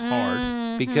them that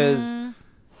hard? Because,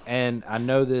 and I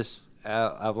know this,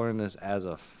 I've learned this as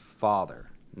a father,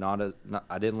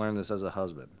 I didn't learn this as a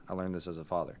husband. I learned this as a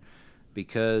father,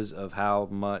 because of how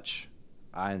much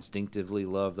I instinctively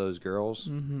love those girls.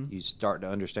 You start to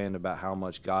understand about how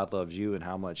much God loves you and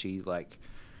how much He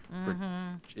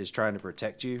is trying to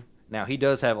protect you. Now, He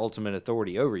does have ultimate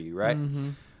authority over you, right?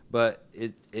 But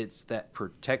it's that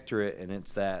protectorate, and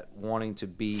it's that wanting to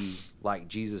be like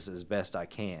Jesus as best I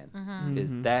can.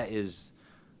 That is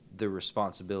the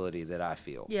responsibility that I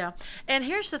feel. Yeah. And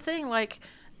here's the thing, like,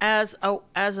 as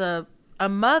a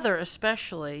mother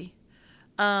especially,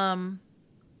 and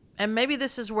maybe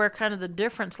this is where kind of the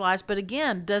difference lies, but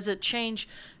again, does it change?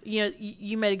 You know,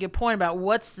 you made a good point about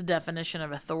what's the definition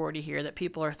of authority here that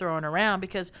people are throwing around,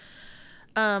 because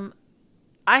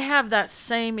I have that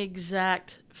same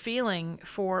exact feeling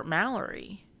for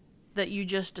Mallory that you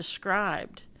just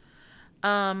described.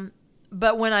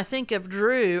 But when I think of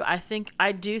Drew,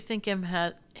 I do think him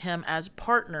as a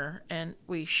partner, and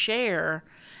we share,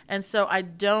 and so I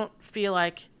don't feel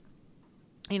like,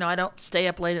 I don't stay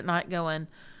up late at night going,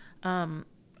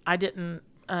 I didn't,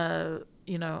 I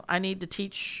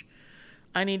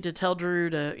need to tell Drew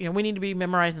to, we need to be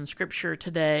memorizing scripture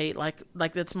today. Like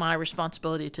that's my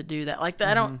responsibility to do that. Like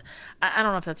that, I don't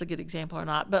know if that's a good example or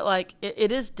not, but like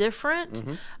it is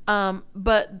different.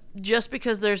 But just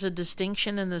because there's a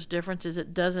distinction in those differences,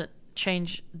 it doesn't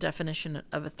change definition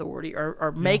of authority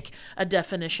or make a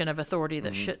definition of authority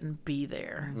that shouldn't be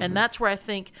there. And that's where I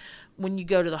think when you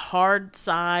go to the hard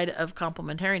side of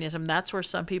complementarianism, that's where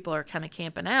some people are kind of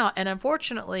camping out. And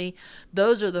unfortunately,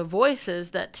 those are the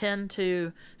voices that tend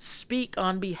to speak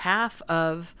on behalf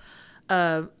of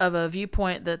a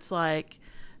viewpoint that's like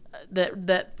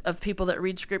that of people that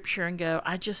read scripture and go,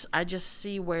 I just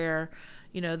see where,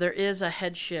 there is a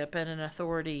headship and an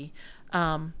authority,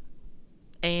 and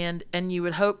you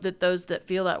would hope that those that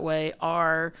feel that way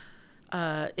are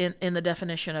in the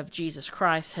definition of Jesus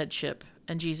Christ's headship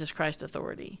and Jesus Christ's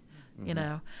authority,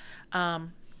 but I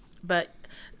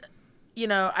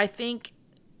think.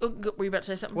 Were you about to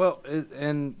say something? Well,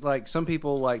 and like some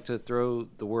people like to throw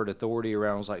the word authority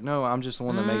around. It's like, no, I'm just the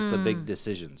one that makes the big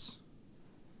decisions.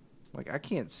 Like, I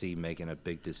can't see making a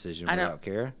big decision without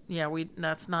Kara. Yeah,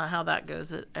 that's not how that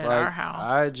goes at Like, our house.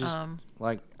 I just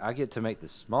I get to make the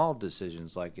small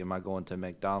decisions. Like, am I going to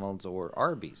McDonald's or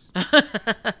Arby's?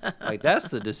 Like, that's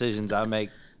the decisions I make,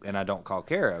 and I don't call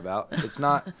Kara about. It's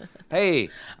not, hey,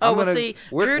 See,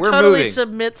 we're Drew totally moving.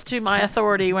 submits to my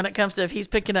authority when it comes to if he's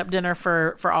picking up dinner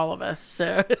for all of us.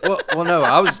 So Well, no,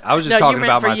 I was just no, talking you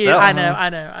meant about for myself. you. I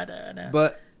know.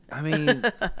 But I mean,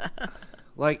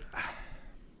 like,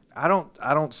 I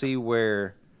don't see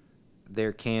where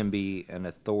there can be an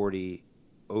authority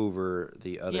over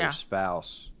the other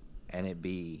spouse and it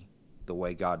be the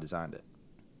way God designed it.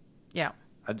 Yeah.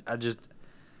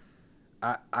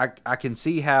 I can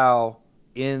see how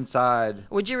inside.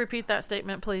 Would you repeat that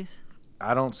statement, please?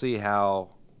 I don't see how,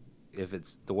 if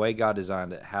it's the way God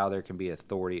designed it, how there can be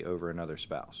authority over another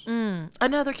spouse.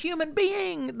 Another human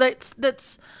being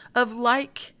that's of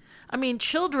like. I mean,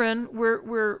 children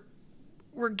we're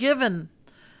given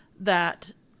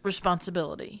that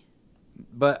responsibility,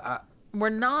 But we're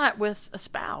not with a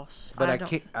spouse. But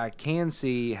I can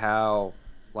see how,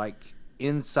 like,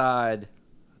 inside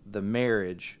the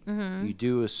marriage, you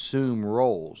do assume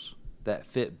roles that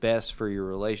fit best for your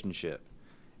relationship.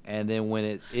 And then when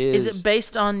it is it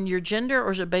based on your gender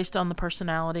or is it based on the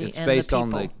personality? It's and based the on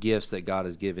people? the gifts that God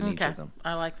has given each of them.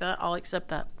 I like that. I'll accept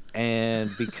that.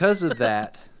 And because of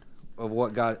that, of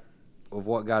what God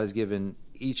has given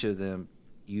each of them,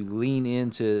 you lean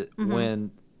into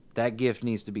when that gift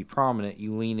needs to be prominent,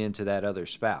 you lean into that other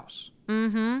spouse.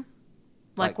 Mm-hmm.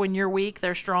 Like when you're weak,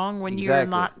 they're strong. When you're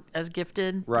Exactly. not as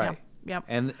gifted. Right. Yep.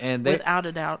 And without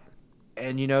a doubt.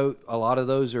 And a lot of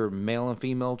those are male and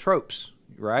female tropes,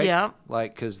 right? Yeah.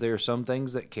 Like, because there are some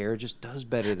things that Kara just does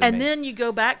better than me. And then you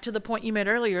go back to the point you made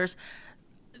earlier.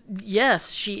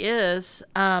 Yes, she is.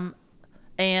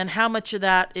 And how much of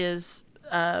that is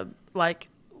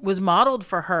was modeled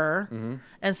for her,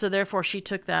 and so therefore she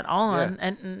took that on,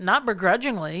 and not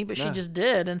begrudgingly, but she just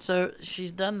did, and so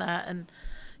she's done that. And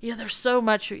there's so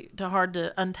much hard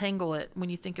to untangle it when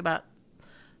you think about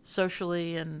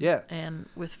socially and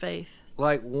with faith.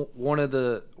 Like one of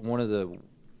the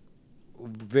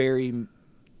very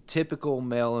typical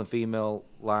male and female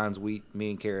lines me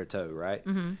and Kara toe, right?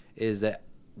 Is that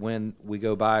when we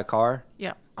go buy a car,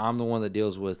 I'm the one that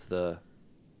deals with the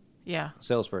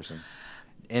salesperson.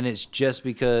 And it's just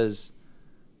because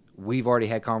we've already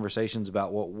had conversations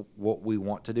about what we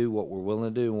want to do, what we're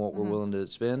willing to do, and what we're willing to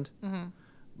spend.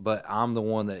 But I'm the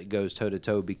one that goes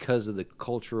toe-to-toe because of the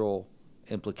cultural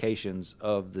implications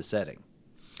of the setting.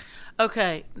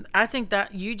 Okay, I think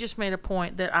that you just made a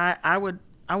point that I want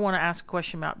to ask a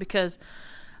question about, because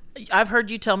I've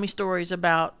heard you tell me stories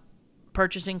about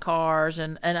purchasing cars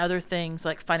and other things,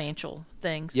 like financial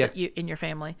things that you in your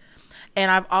family. And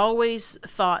I've always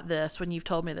thought this when you've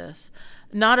told me this,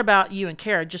 not about you and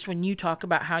Kara, just when you talk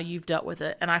about how you've dealt with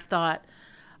it. And I've thought,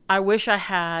 I wish I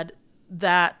had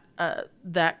that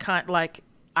kind, like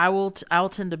I'll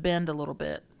tend to bend a little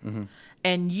bit.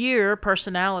 And your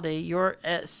personality,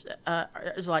 is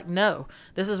like, no,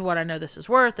 this is what I know this is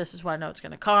worth. This is what I know it's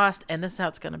going to cost. And this is how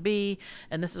it's going to be.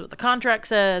 And this is what the contract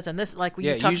says. And this, like, when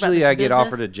you talk about usually this I get business,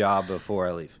 offered a job before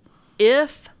I leave.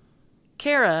 If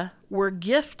Kara were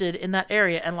gifted in that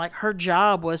area and like her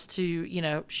job was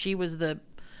to, she was the,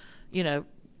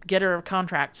 getter of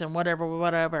contracts and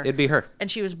whatever. It'd be her.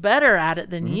 And she was better at it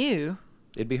than you.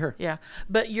 It'd be her. Yeah.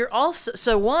 But you're also,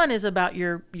 so one is about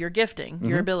your gifting,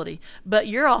 your ability, but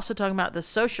you're also talking about the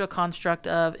social construct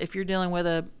of if you're dealing with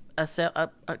a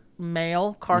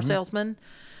male car salesman,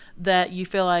 that you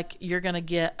feel like you're going to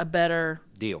get a better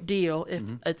deal if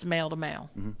it's male to male.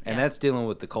 And that's dealing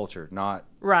with the culture, not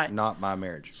my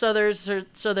marriage. So there's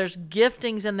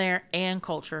giftings in there and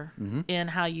culture in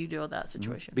how you deal with that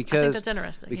situation. I think that's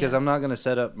interesting. Because I'm not going to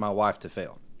set up my wife to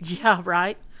fail. Yeah,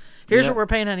 right. Here's what we're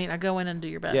paying, honey. Now go in and do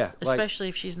your best, especially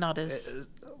if she's not as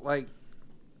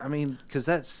because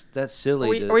that's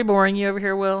silly. Are we boring you over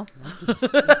here, Will?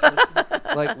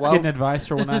 Getting advice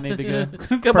for when I need to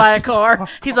go buy a car.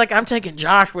 He's like, I'm taking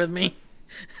Josh with me.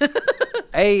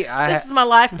 This is my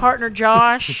life partner,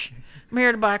 Josh. I'm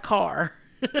here to buy a car.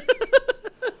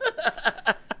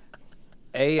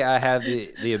 I have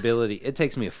the ability. It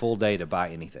takes me a full day to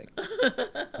buy anything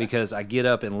because I get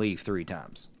up and leave 3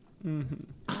 times.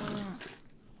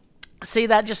 See,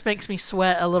 that just makes me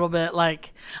sweat a little bit.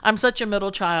 Like, I'm such a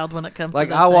middle child when it comes to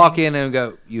those I walk things. in and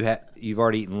go, you've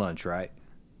already eaten lunch, right?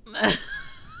 I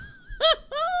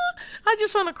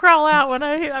just want to crawl out when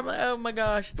I'm like, oh my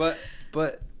gosh. But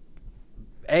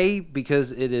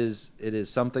because it is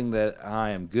something that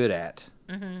I am good at,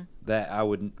 that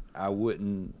I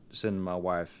wouldn't send my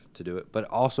wife to do it. But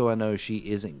also I know she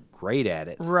isn't great at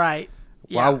it. Right.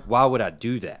 Yeah. Why would I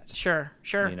do that? Sure.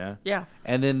 Yeah.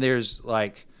 And then there's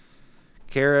like,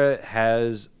 Kara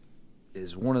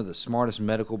is one of the smartest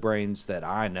medical brains that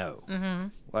I know.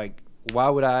 Like, why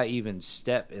would I even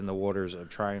step in the waters of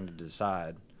trying to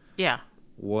decide Yeah.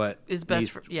 what Is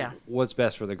best for what's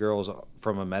best for the girls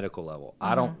from a medical level?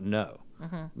 I don't know.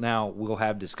 Now we'll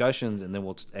have discussions, and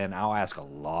then and I'll ask a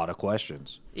lot of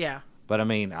questions. Yeah. But I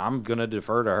mean, I'm gonna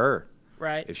defer to her.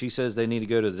 Right. If she says they need to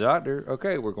go to the doctor,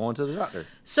 okay, we're going to the doctor.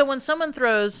 So when someone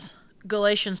throws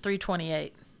Galatians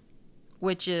 3:28,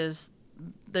 which is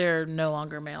they're no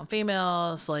longer male and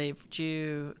female, slave,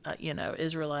 Jew,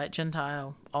 Israelite,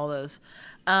 Gentile, all those,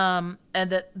 and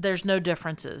that there's no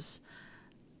differences.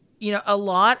 A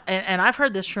lot, and I've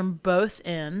heard this from both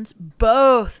ends,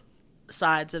 both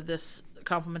sides of this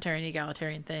complementarian and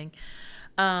egalitarian thing,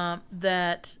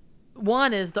 that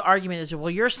one is the argument is, well,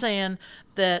 you're saying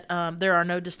that there are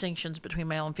no distinctions between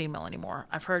male and female anymore.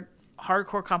 I've heard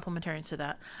hardcore complementarians say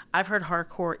that. I've heard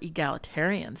hardcore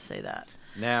egalitarians say that.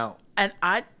 Now, and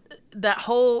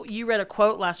you read a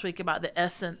quote last week about the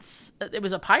essence. It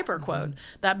was a Piper quote.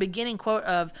 That beginning quote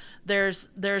of there's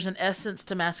an essence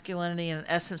to masculinity and an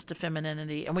essence to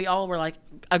femininity, and we all were like,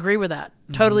 agree with that.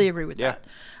 Totally agree with that.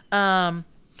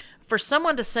 For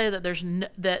someone to say that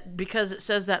that because it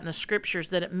says that in the scriptures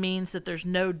that it means that there's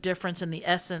no difference in the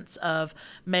essence of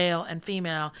male and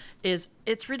female it's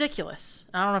ridiculous.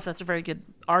 I don't know if that's a very good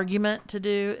argument to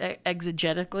do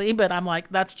exegetically, but I'm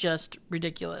like, that's just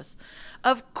ridiculous.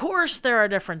 Of course there are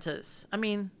differences. I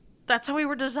mean, that's how we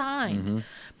were designed.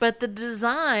 But the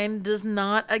design does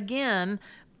not, again,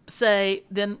 say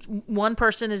then one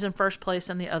person is in first place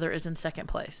and the other is in second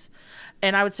place.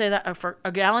 And I would say that for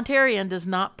egalitarian does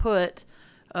not put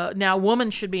now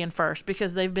woman should be in first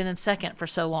because they've been in second for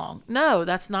so long. No,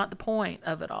 that's not the point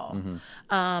of it all.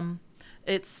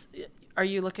 It's are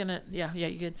you looking at yeah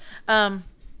you good.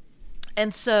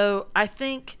 And so I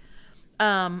think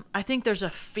there's a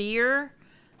fear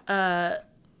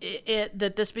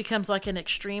that this becomes like an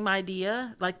extreme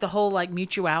idea, like the whole like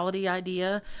mutuality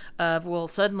idea of, well,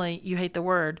 suddenly you hate the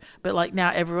word, but like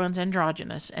now everyone's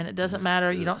androgynous and it doesn't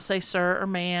matter. You don't say sir or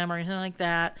ma'am or anything like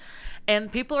that.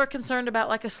 And people are concerned about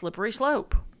like a slippery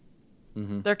slope.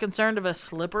 They're concerned of a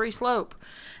slippery slope.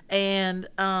 And,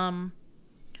 I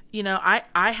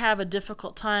have a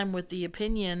difficult time with the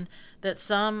opinion that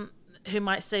some who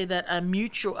might say that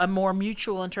a more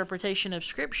mutual interpretation of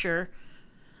scripture,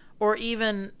 or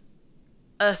even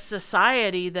a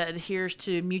society that adheres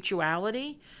to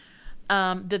mutuality,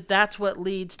 that's what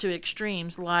leads to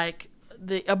extremes like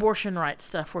the abortion rights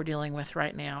stuff we're dealing with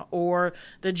right now, or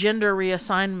the gender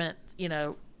reassignment,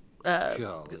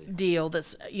 deal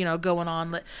that's going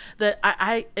on.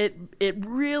 It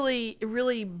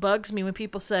really bugs me when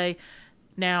people say,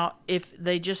 now if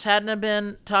they just hadn't have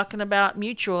been talking about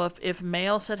mutual, if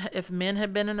men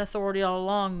had been in authority all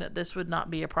along, that this would not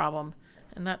be a problem.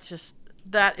 And that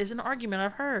is an argument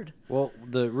I've heard. Well,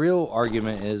 the real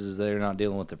argument is they're not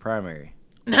dealing with the primary.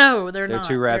 No, they're not.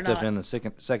 They're too wrapped up in the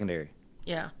secondary.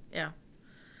 Yeah.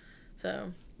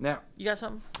 So now you got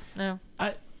something? No.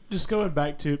 I just going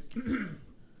back to,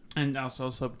 and also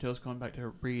Subtil's going back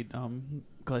to read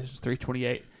Galatians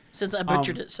 3:28. Since I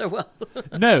butchered it so well.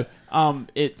 No,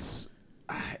 it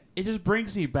just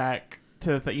brings me back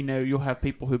to that. You'll have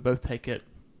people who both take it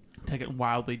in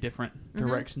wildly different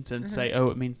directions and say, oh,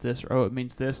 it means this, or oh, it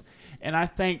means this. And I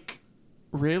think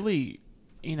really,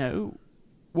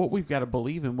 what we've got to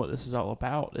believe in, what this is all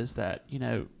about, is that,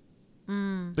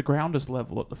 the ground is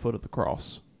level at the foot of the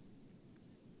cross.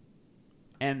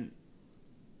 And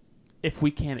if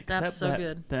we can't accept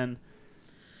then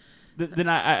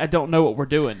I don't know what we're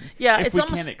doing. Yeah,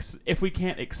 if we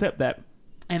can't accept that,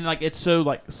 and like it's so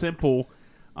like simple,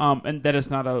 and that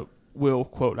is not a Will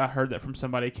quote. I heard that from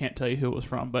somebody. Can't tell you who it was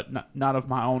from, but not of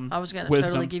my own. I was going to wisdom.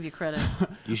 totally give you credit.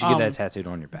 You should get that tattooed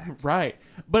on your back. Right,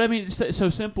 but I mean, it's so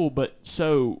simple, but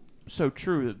so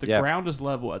true. The ground is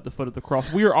level at the foot of the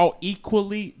cross. We are all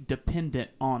equally dependent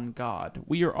on God.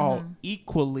 We are all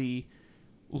equally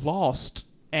lost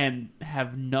and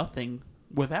have nothing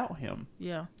without Him.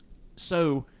 Yeah.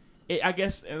 So, I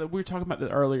guess we were talking about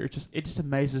that earlier. It just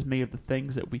amazes me of the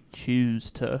things that we choose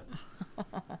to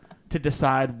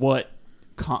decide what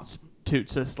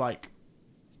constitutes us like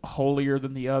holier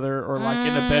than the other, or like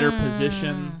in a better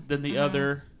position than the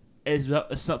other, as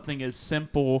something as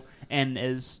simple and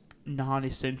as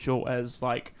non-essential as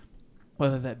like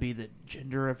whether that be the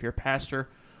gender of your pastor,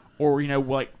 or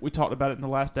like we talked about it in the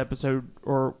last episode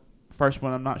or first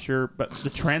one, I'm not sure, but the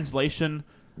translation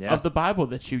of the Bible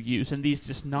that you use, and these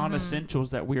just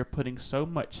non-essentials that we are putting so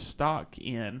much stock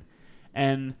in.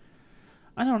 And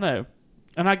I don't know.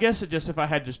 And I guess if I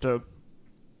had just to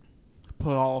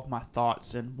put all of my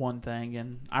thoughts in one thing,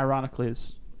 and ironically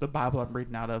it's the Bible I'm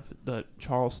reading out of, the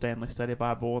Charles Stanley Study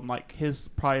Bible, and like his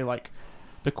probably like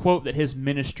the quote that his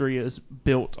ministry is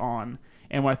built on.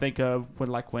 And when I think of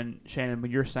when Shannon,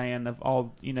 when you're saying of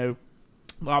all, the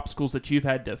obstacles that you've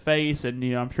had to face, and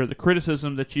I'm sure the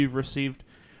criticism that you've received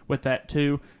with that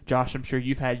too, Josh, I'm sure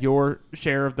you've had your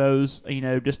share of those.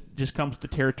 Just comes to the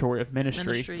territory of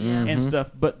ministry yeah. and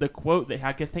stuff. But the quote that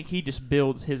I think he just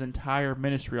builds his entire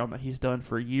ministry on, that he's done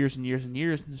for years and years and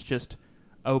years, and it's just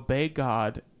obey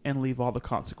God and leave all the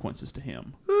consequences to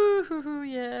Him. Ooh,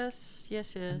 yes.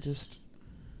 And just,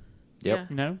 Yep.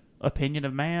 opinion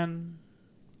of man,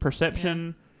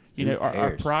 perception.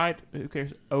 Our pride. Who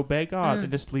cares? Obey God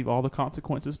and just leave all the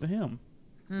consequences to Him.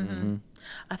 Mm-hmm.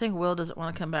 I think Will doesn't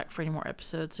want to come back for any more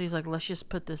episodes, so he's like, let's just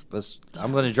put this.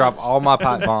 I'm going to drop all my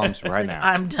pipe bombs right now.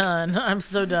 I'm done. I'm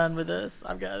so done with this.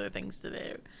 I've got other things to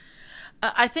do.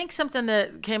 I think something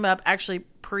that came up actually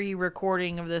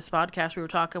pre-recording of this podcast we were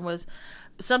talking was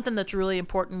something that's really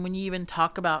important when you even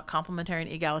talk about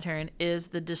complementarian, egalitarian, is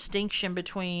the distinction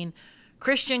between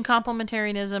Christian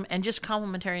complementarianism and just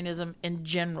complementarianism in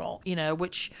general,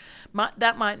 which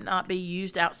that might not be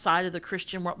used outside of the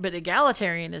Christian world, but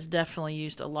egalitarian is definitely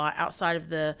used a lot outside of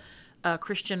the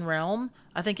Christian realm.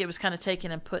 I think it was kind of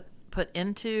taken and put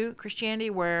into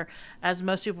Christianity, where, as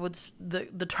most people would,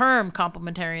 the term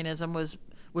complementarianism was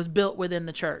built within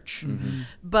the church. Mm-hmm.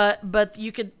 But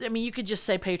you could just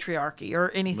say patriarchy or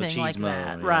anything like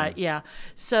that. Yeah. Right. Yeah.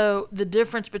 So the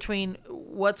difference between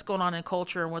what's going on in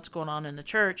culture and what's going on in the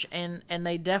church, and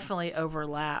they definitely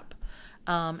overlap.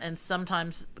 And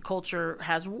sometimes the culture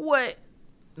has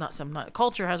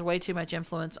culture has way too much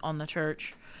influence on the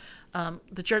church.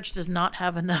 The church does not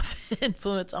have enough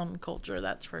influence on culture,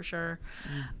 that's for sure.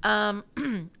 I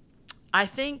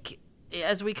think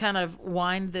as we kind of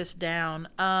wind this down,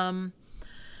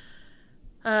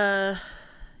 you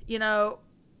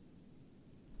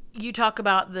talk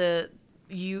about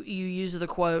you use the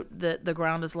quote that the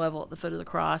ground is level at the foot of the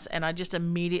cross, and I just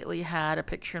immediately had a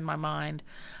picture in my mind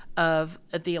of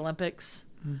at the Olympics.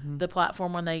 Mm-hmm. The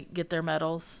platform when they get their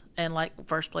medals, and like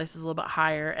first place is a little bit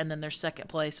higher, and then there's second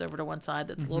place over to one side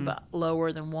that's a little bit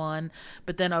lower than one,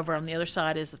 but then over on the other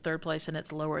side is the third place, and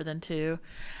it's lower than two.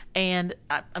 And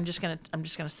I'm just gonna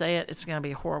say it. It's gonna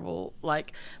be horrible.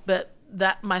 But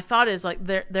that my thought is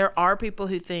there are people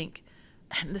who think,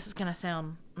 and this is gonna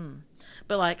sound,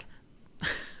 but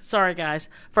sorry guys,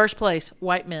 first place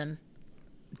white men,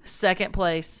 second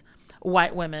place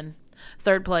white women,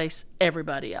 third place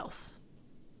everybody else.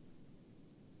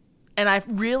 And I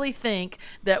really think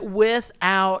that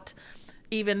without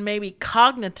even maybe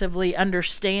cognitively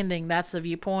understanding that's a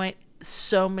viewpoint,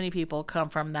 so many people come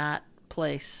from that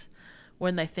place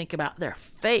when they think about their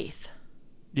faith.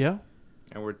 Yeah.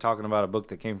 And we're talking about a book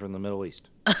that came from the Middle East.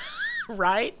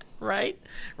 Right.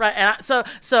 And so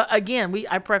again,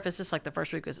 I preface this like the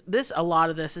first week was this. A lot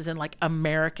of this is in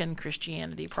American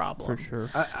Christianity problem for sure,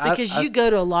 because you go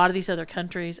to a lot of these other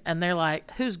countries and they're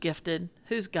like, who's gifted,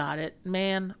 who's got it,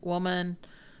 man, woman,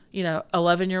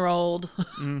 11-year-old,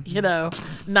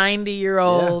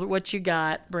 90-year-old, what you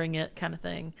got, bring it, kind of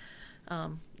thing.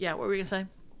 What were you gonna say?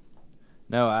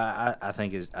 No, I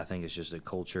think it's just a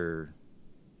culture.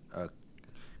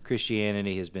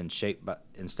 Christianity has been shaped by,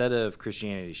 instead of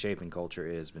Christianity shaping culture,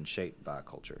 it has been shaped by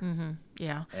culture. Mm-hmm.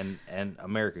 Yeah. And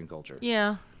American culture.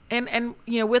 Yeah. And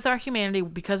with our humanity,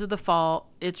 because of the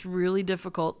fall, it's really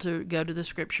difficult to go to the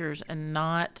scriptures and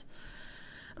not.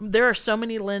 There are so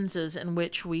many lenses in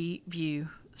which we view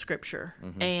scripture.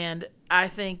 Mm-hmm. And I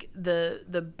think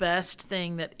the best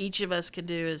thing that each of us can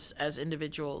do as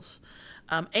individuals,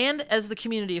 and as the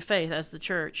community of faith, as the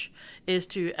church, is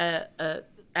to,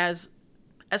 as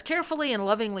carefully and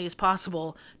lovingly as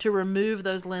possible, to remove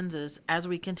those lenses as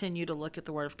we continue to look at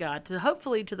the Word of God, to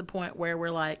hopefully to the point where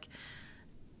we're like,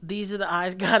 these are the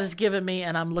eyes God has given me,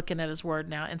 and I'm looking at His Word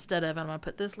now, instead of I'm going to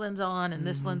put this lens on and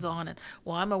this lens on, and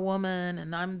I'm a woman,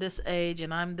 and I'm this age,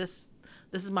 and I'm this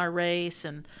is my race,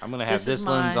 and I'm going to have this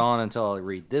lens on until I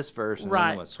read this verse, and then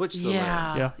I'm going to switch the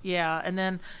lens. Yeah, and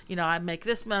then, I make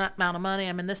this amount of money,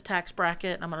 I'm in this tax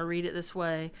bracket, and I'm going to read it this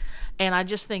way. And I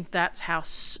just think that's how...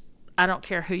 I don't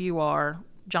care who you are,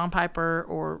 John Piper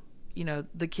or,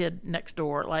 the kid next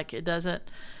door. It doesn't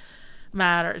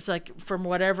matter. It's from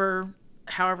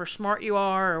however smart you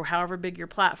are or however big your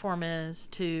platform is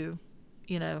to,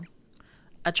 a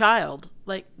child.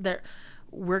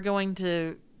 We're going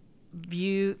to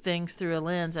view things through a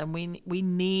lens, and we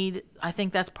need, I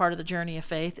think that's part of the journey of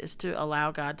faith, is to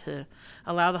allow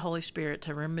the Holy Spirit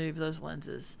to remove those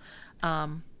lenses.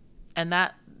 And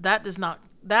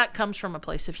that comes from a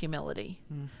place of humility.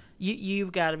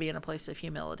 you've got to be in a place of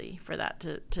humility for that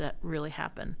to really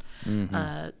happen,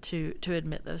 to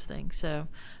admit those things. So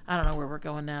I don't know where we're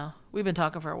going now. We've been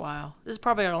talking for a while. This is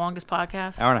probably our longest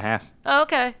podcast. Hour and a half. Oh,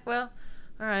 okay. Well,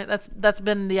 all right. That's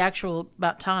been the actual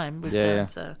about time we've done.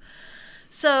 Yeah.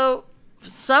 So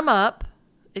sum up,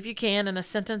 if you can, in a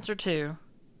sentence or two,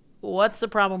 what's the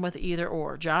problem with either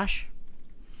or? Josh?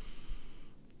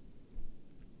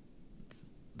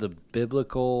 The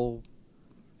biblical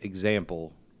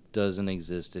example doesn't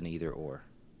exist in either or.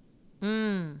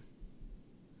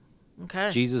 Okay.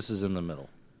 Jesus is in the middle.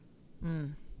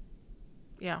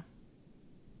 Yeah.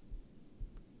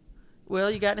 Will,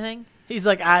 you got anything? He's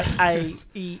like, I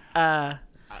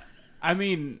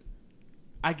mean,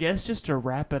 I guess just to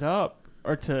wrap it up,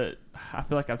 or I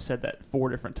feel like I've said that 4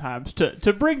 different times,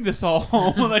 to bring this all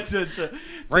home, like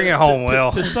Bring it home,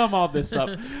 Will. To sum all this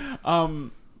up.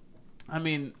 I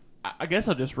mean, I guess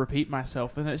I'll just repeat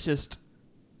myself, and it's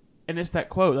that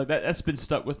quote, like that's been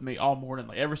stuck with me all morning,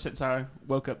 like ever since I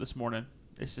woke up this morning.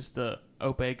 It's just the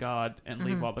obey God and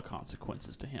leave all the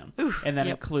consequences to Him. Oof, and that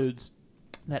includes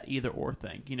that either or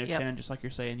thing. Yep. Shannon, just like you're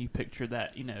saying, you picture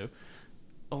that,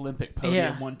 Olympic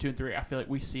podium 1, 2, and 3. I feel like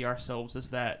we see ourselves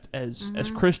as that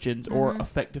as Christians, or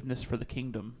effectiveness for the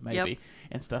kingdom, maybe,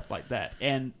 and stuff like that.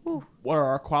 And what are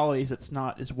our qualities? It's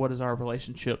not is what is our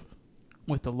relationship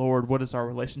with the Lord? What is our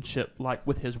relationship like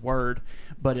with His Word?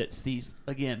 But it's these,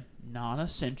 again,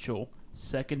 non-essential,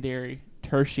 secondary,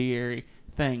 tertiary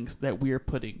things that we are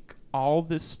putting all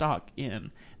this stock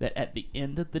in, that at the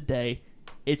end of the day,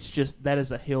 it's just, that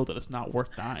is a hill that is not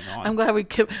worth dying on. I'm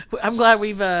glad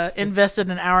we've invested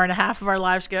an hour and a half of our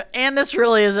lives ago, and this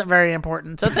really isn't very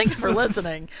important. So thanks for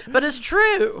listening. But it's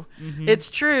true. It's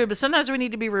true. But sometimes we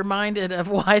need to be reminded of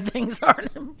why things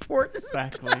aren't important.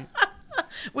 Exactly.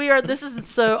 This is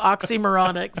so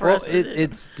oxymoronic for us.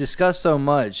 It's discussed so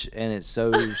much, and it's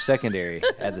so secondary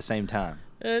at the same time.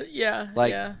 Yeah.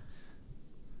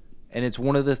 And it's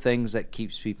one of the things that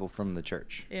keeps people from the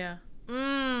church. Yeah.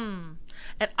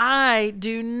 And I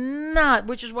do not,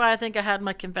 which is why I think I had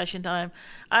my confession time,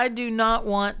 I do not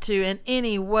want to in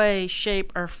any way,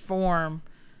 shape, or form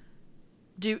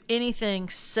do anything,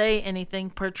 say anything,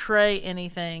 portray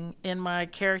anything in my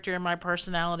character and my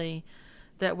personality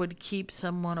that would keep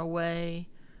someone away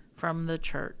from the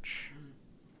church.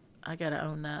 I got to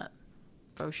own that.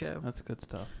 Faux show. That's good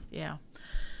stuff. Yeah.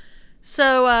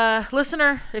 So,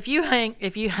 listener, if you hung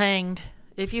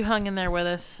in there with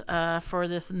us for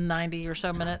this 90 or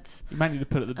so minutes. You might need to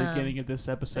put at the beginning of this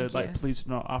episode, thank you. please do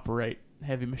not operate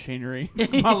heavy machinery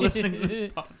while listening to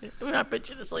this podcast. We're not put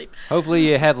you to sleep. Hopefully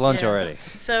you had lunch already.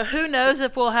 So who knows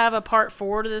if we'll have a part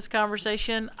 4 to this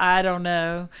conversation? I don't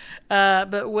know.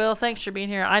 But Will, thanks for being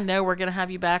here. I know we're going to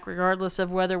have you back regardless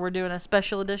of whether we're doing a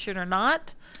special edition or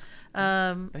not.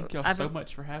 Thank y'all so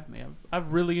much for having me.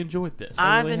 I've really enjoyed this.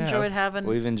 I've enjoyed having.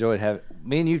 We've enjoyed having.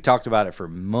 Me and you've talked about it for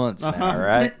months now,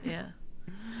 right? Yeah.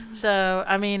 So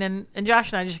I mean, and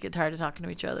Josh and I just get tired of talking to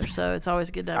each other. So it's always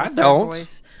good to have a third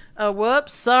voice. Oh,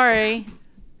 whoops! Sorry.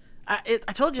 I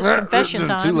told you it's confession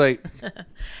time. Too late.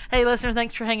 Hey, listener,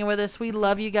 thanks for hanging with us. We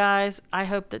love you guys. I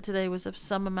hope that today was of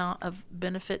some amount of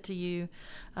benefit to you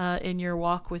in your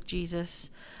walk with Jesus.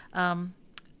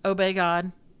 Obey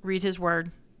God. Read His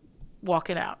Word.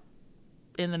 Walk it out.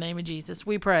 In the name of Jesus,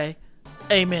 we pray.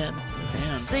 Amen.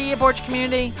 Amen. See you, Porch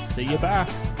community. See you. Bye.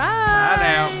 Bye. Bye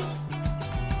now.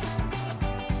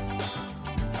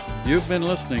 You've been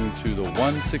listening to the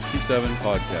 167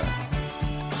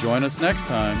 podcast. Join us next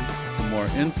time for more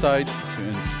insights to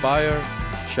inspire,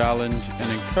 challenge,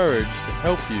 and encourage to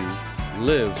help you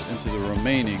live into the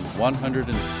remaining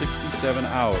 167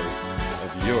 hours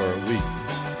of your week.